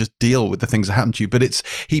to just deal with the things that happen to you. But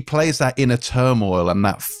he plays that inner turmoil and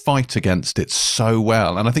that fight against it so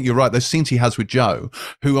well. And I think you're right. Those scenes he has with Joe,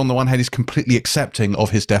 who on the one hand is completely accepting of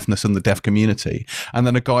his deafness and the deaf community. And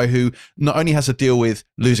then a guy who not only has to deal with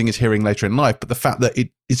losing his hearing later in life, but the fact that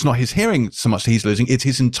it's not his hearing so much that he's losing, it's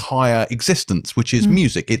his entire existence, which is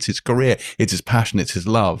music. It's his career, it's his passion, it's his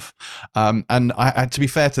love. And to be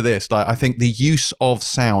fair to this, I think the use of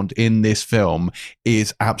sound in this film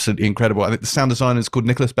is absolutely incredible. I think the sound designer is called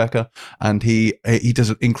Nicholas Becker, and he does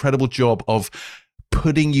an incredible job of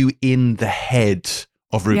putting you in the head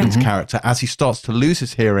of Ruben's character as he starts to lose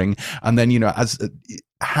his hearing, and then as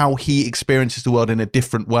how he experiences the world in a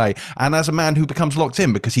different way, and as a man who becomes locked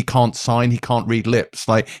in because he can't sign, he can't read lips,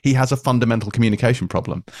 like he has a fundamental communication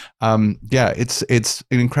problem. It's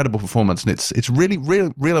an incredible performance, and it's really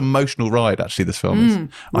real emotional ride. Actually, this film is.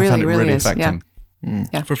 I found it really affecting.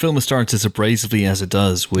 Yeah. For a film that starts as abrasively as it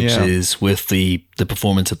does, which is with the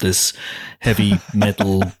performance of this heavy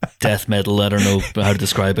metal, death metal, I don't know how to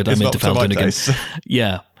describe it. I'm into Falcon again.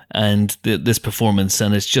 Yeah. And this performance,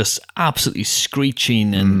 and it's just absolutely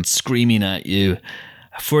screeching and screaming at you.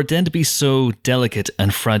 For it then to be so delicate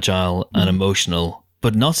and fragile and emotional,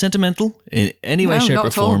 but not sentimental in any way, shape,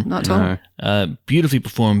 or form. Not at all. Beautifully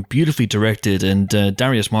performed, beautifully directed, and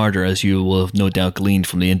Darius Marder, as you will have no doubt gleaned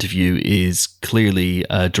from the interview, is clearly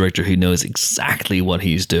a director who knows exactly what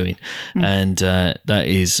he's doing, and that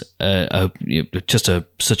is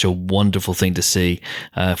such a wonderful thing to see.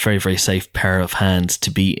 Very, very safe pair of hands to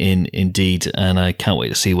be in, indeed, and I can't wait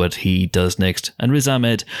to see what he does next. And Riz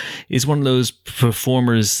Ahmed is one of those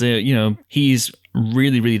performers. He's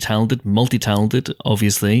really, really talented, multi-talented,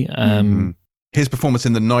 obviously. His performance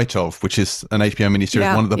in The Night Of, which is an HBO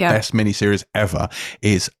miniseries, one of the best miniseries ever,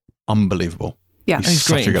 is unbelievable. Yeah, he's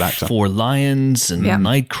such great a good actor. Four Lions and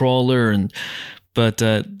Nightcrawler, but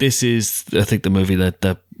this is, I think, the movie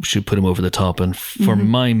that should put him over the top. And for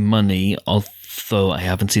my money, although I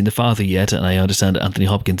haven't seen The Father yet, and I understand Anthony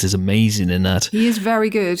Hopkins is amazing in that. He is very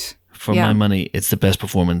good. For my money, it's the best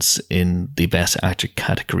performance in the Best Actor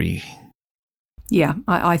category. Yeah,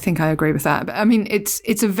 I think I agree with that. But I mean, it's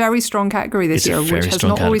a very strong category this year, which has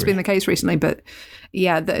not always been the case recently. But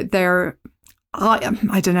yeah, they're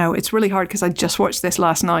I don't know. It's really hard because I just watched this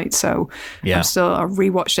last night, so I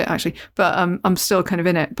rewatched it actually. But I'm still kind of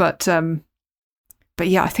in it. But But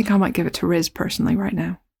yeah, I think I might give it to Riz personally right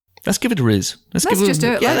now. Let's give it to Riz. Let's just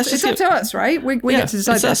do it. Yeah, it's up to us, right? We get to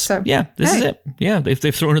decide this. So. Yeah, this is it. Yeah,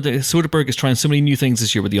 they've thrown it. Soderbergh is trying so many new things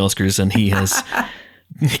this year with the Oscars, and he has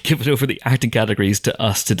given over the acting categories to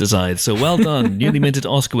us to decide. So well done, newly minted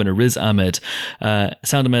Oscar winner Riz Ahmed.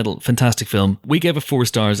 Sound of Metal, fantastic film. We gave it 4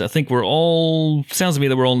 stars. I think sounds to me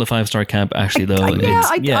that we're all in the 5-star camp. Actually, though,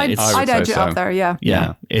 I'd edge it up there.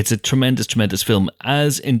 Yeah, it's a tremendous, tremendous film,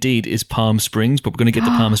 as indeed is Palm Springs. But we're going to get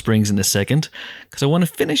to Palm Springs in a second because I want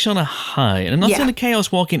to finish on a high. And I'm not saying that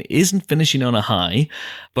Chaos Walking isn't finishing on a high,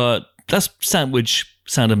 but let's sandwich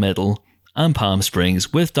Sound of Metal and Palm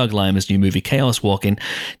Springs with Doug Liman's new movie, Chaos Walking.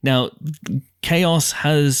 Now, chaos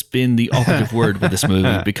has been the operative word with this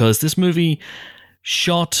movie because this movie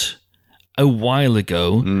shot a while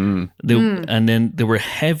ago, and then there were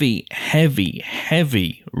heavy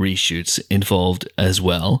reshoots involved as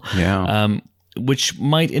well. Yeah. Which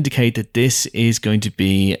might indicate that this is going to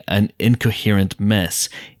be an incoherent mess.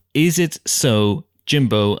 Is it so,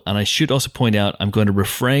 Jimbo? And I should also point out, I'm going to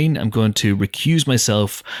recuse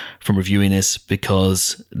myself from reviewing this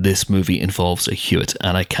because this movie involves a Hewitt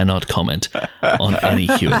and I cannot comment on any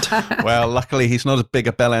Hewitt. Well, luckily he's not as big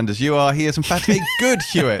a bellend as you are. He is in fact a good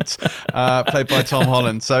Hewitt, played by Tom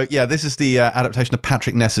Holland. So yeah, this is the adaptation of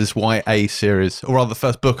Patrick Ness's YA series, or rather the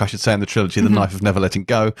first book I should say in the trilogy, The Knife of Never Letting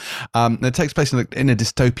Go. It takes place in a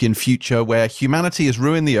dystopian future where humanity has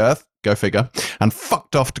ruined the Earth, go figure, and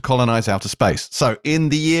fucked off to colonize outer space. So in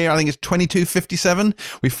the year, I think it's 2257,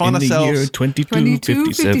 we find ourselves... In the year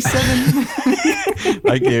 2257.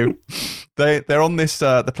 Thank you. They're on this,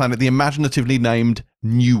 the planet, the imaginatively named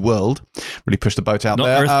New World. Really pushed the boat out not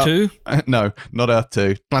there. Earth 2? No, not Earth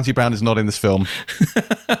 2. Clancy Brown is not in this film.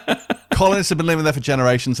 Colonists have been living there for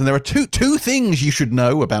generations, and there are two things you should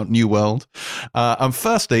know about New World. And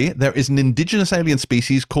firstly, there is an indigenous alien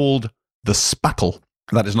species called the spackle.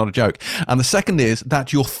 That is not a joke. And the second is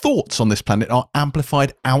that your thoughts on this planet are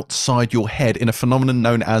amplified outside your head in a phenomenon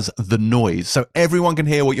known as the noise. So everyone can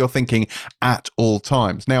hear what you're thinking at all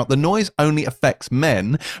times. Now, the noise only affects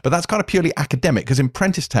men, but that's kind of purely academic because in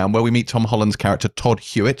Prentice Town, where we meet Tom Holland's character, Todd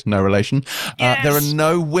Hewitt, no relation, there are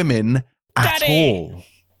no women at all.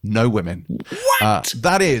 No women. What?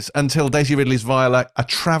 That is until Daisy Ridley's Viola, a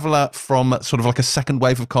traveller from sort of like a second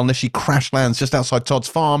wave of colonists. She crash lands just outside Todd's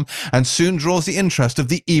farm and soon draws the interest of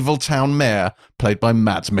the evil town mayor, played by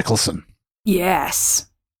Mads Mikkelsen. Yes.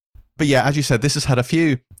 But yeah, as you said, this has had a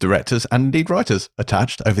few directors and indeed writers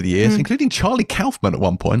attached over the years, including Charlie Kaufman at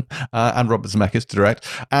one point, and Robert Zemeckis to direct.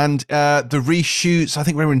 And the reshoots, I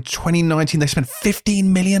think we were in 2019, they spent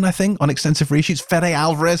 15 million, I think, on extensive reshoots. Fede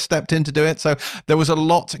Alvarez stepped in to do it. So there was a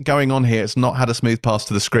lot going on here. It's not had a smooth pass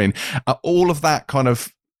to the screen. All of that kind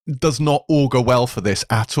of does not augur well for this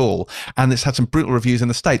at all. And it's had some brutal reviews in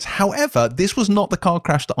the States. However, this was not the car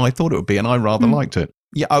crash that I thought it would be, and I rather liked it.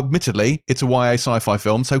 Yeah, admittedly, it's a YA sci-fi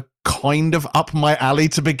film, so kind of up my alley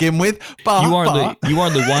to begin with. But you are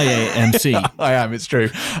the YA MC. I am. It's true.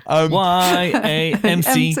 YA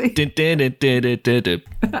MC.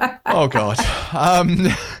 Oh God.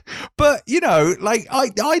 But you know, like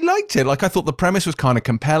I liked it. Like I thought the premise was kind of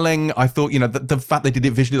compelling. I thought, you know, the fact they did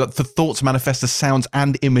it visually, like the thoughts manifest as sounds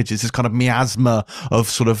and images, this kind of miasma of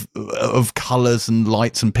sort of colours and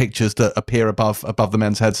lights and pictures that appear above the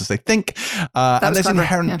men's heads as they think. And there's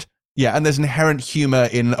inherent. Yeah, and there's inherent humour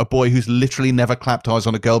in a boy who's literally never clapped eyes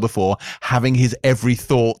on a girl before, having his every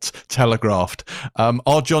thought telegraphed.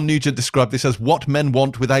 Our John Nugent described this as what men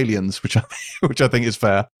want with aliens, which I think is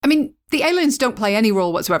fair. I mean, the aliens don't play any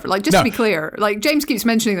role whatsoever. Like, just to be clear, like James keeps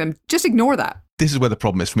mentioning them, just ignore that. This is where the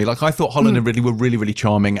problem is for me. Like, I thought Holland and Ridley were really, really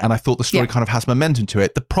charming, and I thought the story kind of has momentum to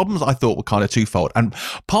it. The problems I thought were kind of twofold. And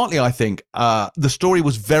partly, I think, the story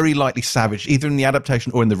was very lightly savaged, either in the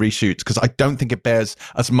adaptation or in the reshoots, because I don't think it bears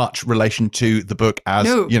as much relation to the book as,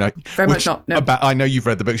 you know. Very much not. No. I know you've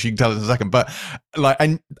read the book, so you can tell us in a second. But, like,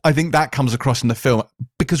 and I think that comes across in the film,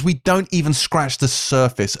 because we don't even scratch the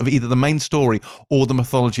surface of either the main story or the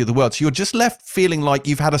mythology of the world. So you're just left feeling like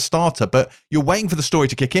you've had a starter, but you're waiting for the story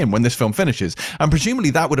to kick in when this film finishes. And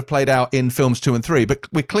presumably that would have played out in films 2 and 3, but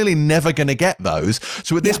we're clearly never going to get those.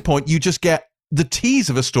 So at this point, you just get the tease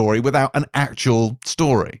of a story without an actual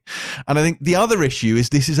story. And I think the other issue is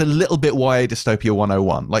this is a little bit YA Dystopia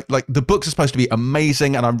 101. Like the books are supposed to be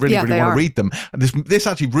amazing, and I really want to read them. And this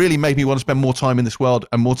actually really made me want to spend more time in this world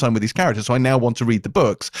and more time with these characters. So I now want to read the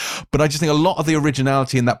books. But I just think a lot of the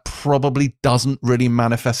originality in that probably doesn't really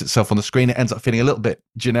manifest itself on the screen. It ends up feeling a little bit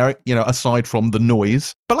generic, you know, aside from the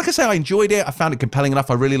noise. But like I say, I enjoyed it. I found it compelling enough.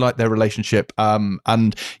 I really liked their relationship.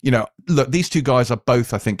 And, you know, look, these two guys are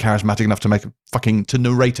both, I think, charismatic enough to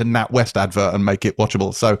narrate a Nat West advert and make it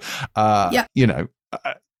watchable. So, you know,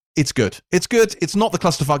 it's good. It's good. It's not the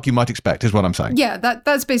clusterfuck you might expect, is what I'm saying. Yeah,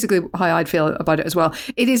 that's basically how I'd feel about it as well.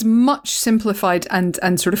 It is much simplified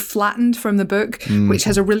and sort of flattened from the book, which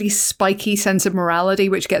has a really spiky sense of morality,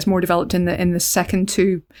 which gets more developed in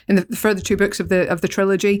the further two books of the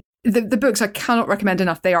trilogy. The books I cannot recommend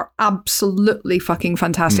enough. They are absolutely fucking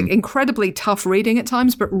fantastic. Incredibly tough reading at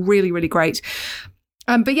times, but really, really great.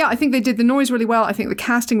 But yeah, I think they did the noise really well. I think the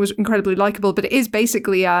casting was incredibly likable, but it is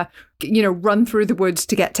basically a, run through the woods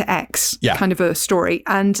to get to X kind of a story.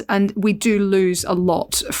 And we do lose a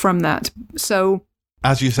lot from that. So,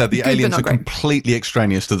 as you said, the aliens are completely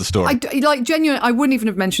extraneous to the story. Genuinely, I wouldn't even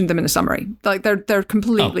have mentioned them in a summary. Like they're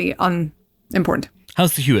completely unimportant.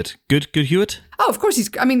 How's the Hewitt? Good Hewitt? Oh, of course he's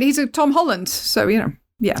a Tom Holland, so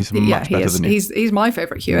Yeah, he is. He's my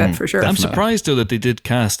favourite Hewitt for sure. I'm surprised though that they did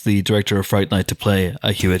cast the director of Fright Night to play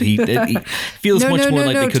a Hewitt. He feels much more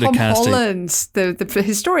like they could have cast Tom Holland, the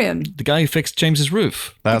historian, the guy who fixed James's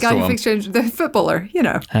roof, the guy who fixed James, the footballer.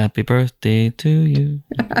 Happy birthday to you.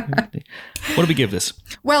 What do we give this?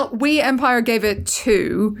 Well, we Empire gave it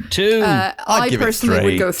 2. I personally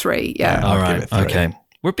would go 3. Yeah. All right. Okay.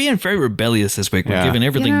 We're being very rebellious this week. We're giving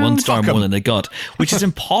everything 1 star more than they got, which is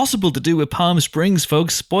impossible to do with Palm Springs,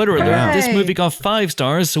 folks. Spoiler alert, this movie got 5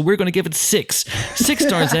 stars, so we're going to give it 6. 6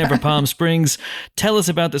 stars there for Palm Springs. Tell us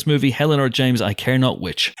about this movie, Helen or James, I care not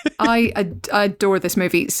which. I adore this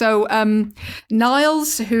movie. So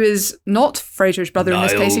Niles, who is not Fraser's brother in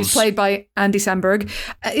this case, he's played by Andy Samberg,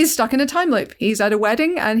 is stuck in a time loop. He's at a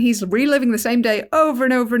wedding and he's reliving the same day over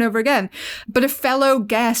and over and over again. But a fellow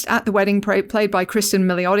guest at the wedding, played by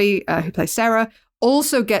Kristen Milioti, who plays Sarah,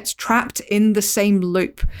 also gets trapped in the same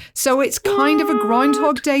loop. So it's kind of a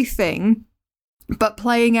Groundhog Day thing, but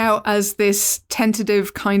playing out as this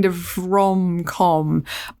tentative kind of rom-com.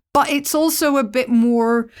 But it's also a bit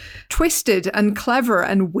more twisted and clever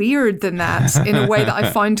and weird than that in a way that I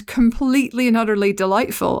find completely and utterly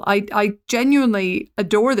delightful. I genuinely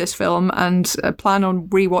adore this film and plan on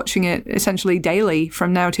rewatching it essentially daily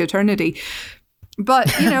from now to eternity. But,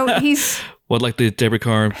 he's... What, like the Deborah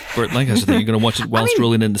Carr, Burt Lancaster thing? You're going to watch it whilst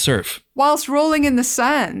rolling in the surf? Whilst rolling in the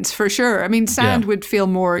sand, for sure. I mean, sand would feel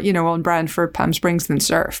more, on brand for Palm Springs than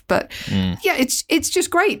surf. But it's just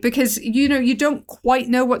great because, you don't quite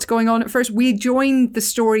know what's going on at first. We join the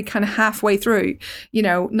story kind of halfway through.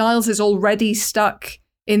 Niles is already stuck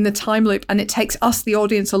in the time loop and it takes us, the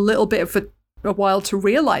audience, a little bit of a while to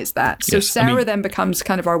realize that. So Sarah then becomes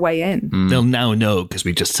kind of our way in. They'll now know because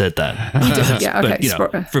we just said that.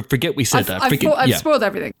 But, forget we said that. I've spoiled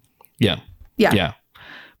everything. Yeah.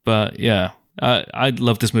 But I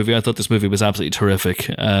love this movie. I thought this movie was absolutely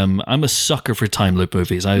terrific. I'm a sucker for time loop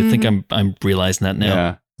movies. I think I'm realizing that now.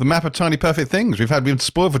 Yeah. The Map of Tiny Perfect Things. We've been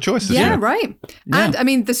spoiled for choices. Yeah, right. Yeah.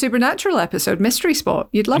 And the Supernatural episode, Mystery Spot.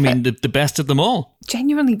 You'd love it. The best of them all.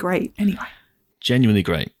 Genuinely great. Anyway. Genuinely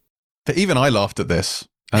great. But even I laughed at this.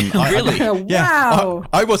 And really? Wow.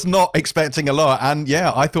 I was not expecting a lot. And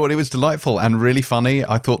I thought it was delightful and really funny.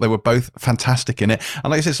 I thought they were both fantastic in it.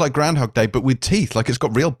 And like I said, it's like Groundhog Day, but with teeth. Like it's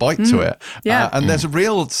got real bite to it. Yeah. And there's a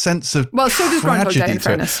real sense of so does Groundhog Day, in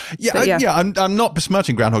fairness. I'm not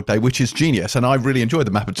besmirching Groundhog Day, which is genius. And I really enjoyed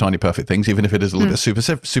the Map of Tiny Perfect Things, even if it is a little bit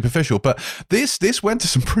superficial. But this went to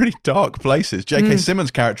some pretty dark places. J.K.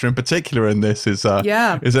 Simmons' character in particular in this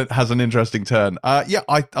has an interesting turn. I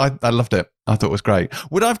loved it. I thought it was great.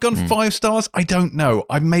 Would I have gone 5 stars? I don't know.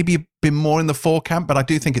 I've maybe been more in the 4 camp, but I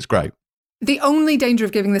do think it's great. The only danger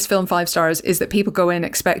of giving this film 5 stars is that people go in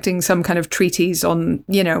expecting some kind of treatise on,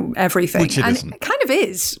 everything. Which it isn't. It kind of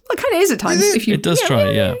is. Well, it kind of is at times. It does try,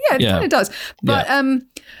 yeah. Yeah, it kind of does. But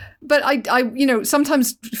but I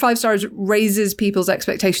sometimes 5 stars raises people's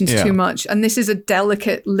expectations too much. And this is a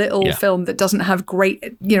delicate little film that doesn't have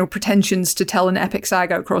great, pretensions to tell an epic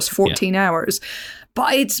saga across 14 hours.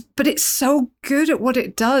 But it's so good at what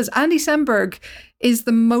it does. Andy Samberg is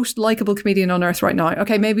the most likable comedian on earth right now.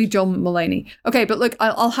 Okay, maybe John Mulaney. Okay, but look,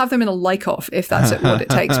 I'll have them in a like-off if that's what it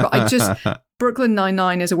takes. But Brooklyn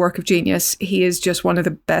Nine-Nine is a work of genius. He is just one of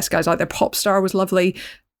the best guys out there. Popstar was lovely.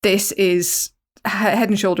 This is head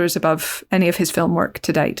and shoulders above any of his film work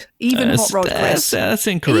to date. Even Hot Rod Chris. That's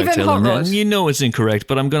incorrect, Helen. You know it's incorrect,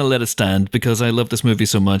 but I'm going to let it stand because I love this movie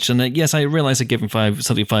so much. And yes, I realize that giving 5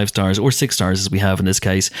 stars or 6 stars, as we have in this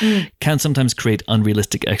case, can sometimes create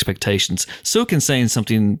unrealistic expectations. So can saying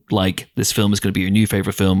something like this film is going to be your new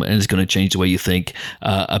favorite film and it's going to change the way you think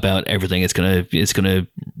about everything. It's going to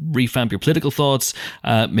revamp your political thoughts,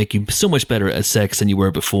 make you so much better at sex than you were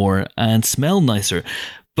before, and smell nicer.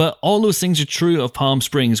 But all those things are true of Palm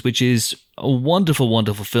Springs, which is a wonderful,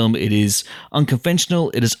 wonderful film. It is unconventional.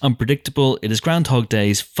 It is unpredictable. It is Groundhog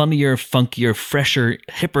Day's funnier, funkier, fresher,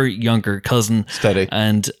 hipper, younger cousin. Steady.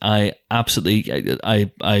 And I absolutely,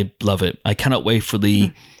 I love it. I cannot wait for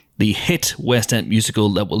the hit West End musical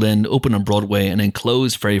that will then open on Broadway and then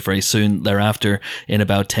close very, very soon thereafter in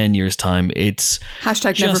about 10 years' time. It's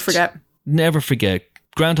 #never forget. Never forget.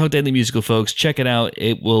 Groundhog Day the musical, folks. Check it out.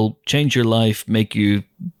 It will change your life, make you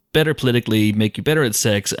better politically, make you better at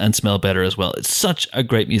sex, and smell better as well. It's such a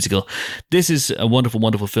great musical. This is a wonderful,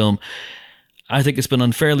 wonderful film. I think it's been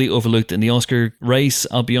unfairly overlooked in the Oscar race,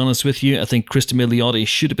 I'll be honest with you. I think Krista Milioti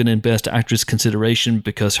should have been in Best Actress consideration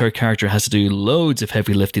because her character has to do loads of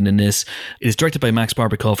heavy lifting in this. It is directed by Max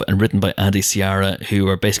Barbakoff and written by Andy Ciara, who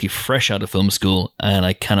are basically fresh out of film school, and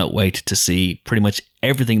I cannot wait to see pretty much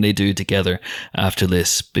everything they do together after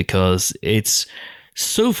this because it's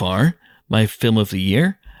so far my film of the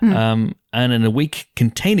year. And in a week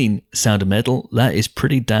containing Sound of Metal, that is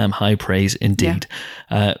pretty damn high praise indeed.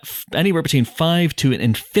 Yeah. Anywhere between 5 to an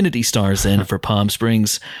infinity stars then for Palm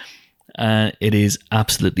Springs. It is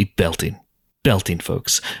absolutely belting. Belting,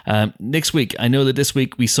 folks. Next week, I know that this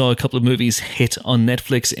week we saw a couple of movies hit on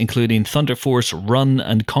Netflix, including Thunder Force, Run,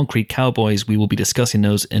 and Concrete Cowboys. We will be discussing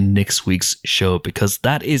those in next week's show because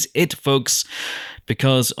that is it, folks.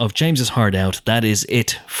 Because of James's hard out, that is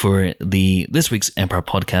it for this week's Empire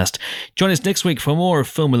podcast. Join us next week for more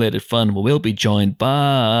film-related fun. We'll be joined by...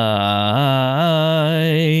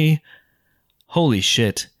 Holy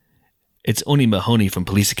shit. It's Oni Mahoney from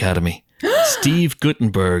Police Academy. Steve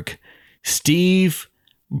Guttenberg. Steve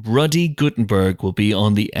Ruddy Guttenberg will be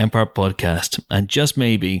on the Empire podcast. And just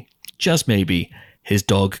maybe, his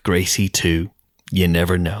dog Gracie too. You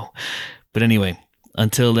never know. But anyway,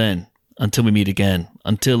 until then, until we meet again,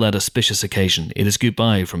 until that auspicious occasion, it is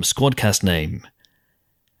goodbye from Squadcast name,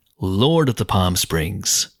 Lord of the Palm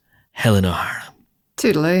Springs, Helen O'Hara.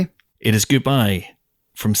 Toodaloo. It is goodbye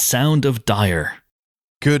from Sound of Dyer.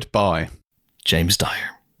 Goodbye. James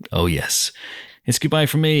Dyer. Oh yes. It's goodbye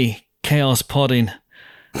from me, Chaos Podding.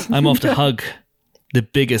 I'm off to hug the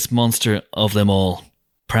biggest monster of them all.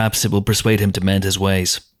 Perhaps it will persuade him to mend his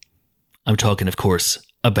ways. I'm talking, of course,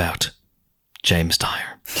 about James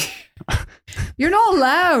Dyer. You're not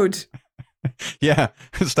allowed. Yeah,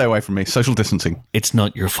 stay away from me. Social distancing. It's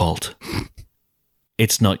not your fault.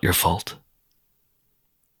 It's not your fault.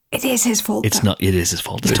 It is his fault. It's not. It is his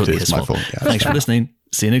fault. It's totally his fault. Yeah. Thanks for listening.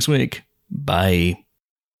 See you next week. Bye.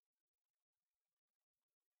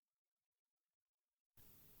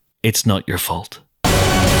 It's not your fault.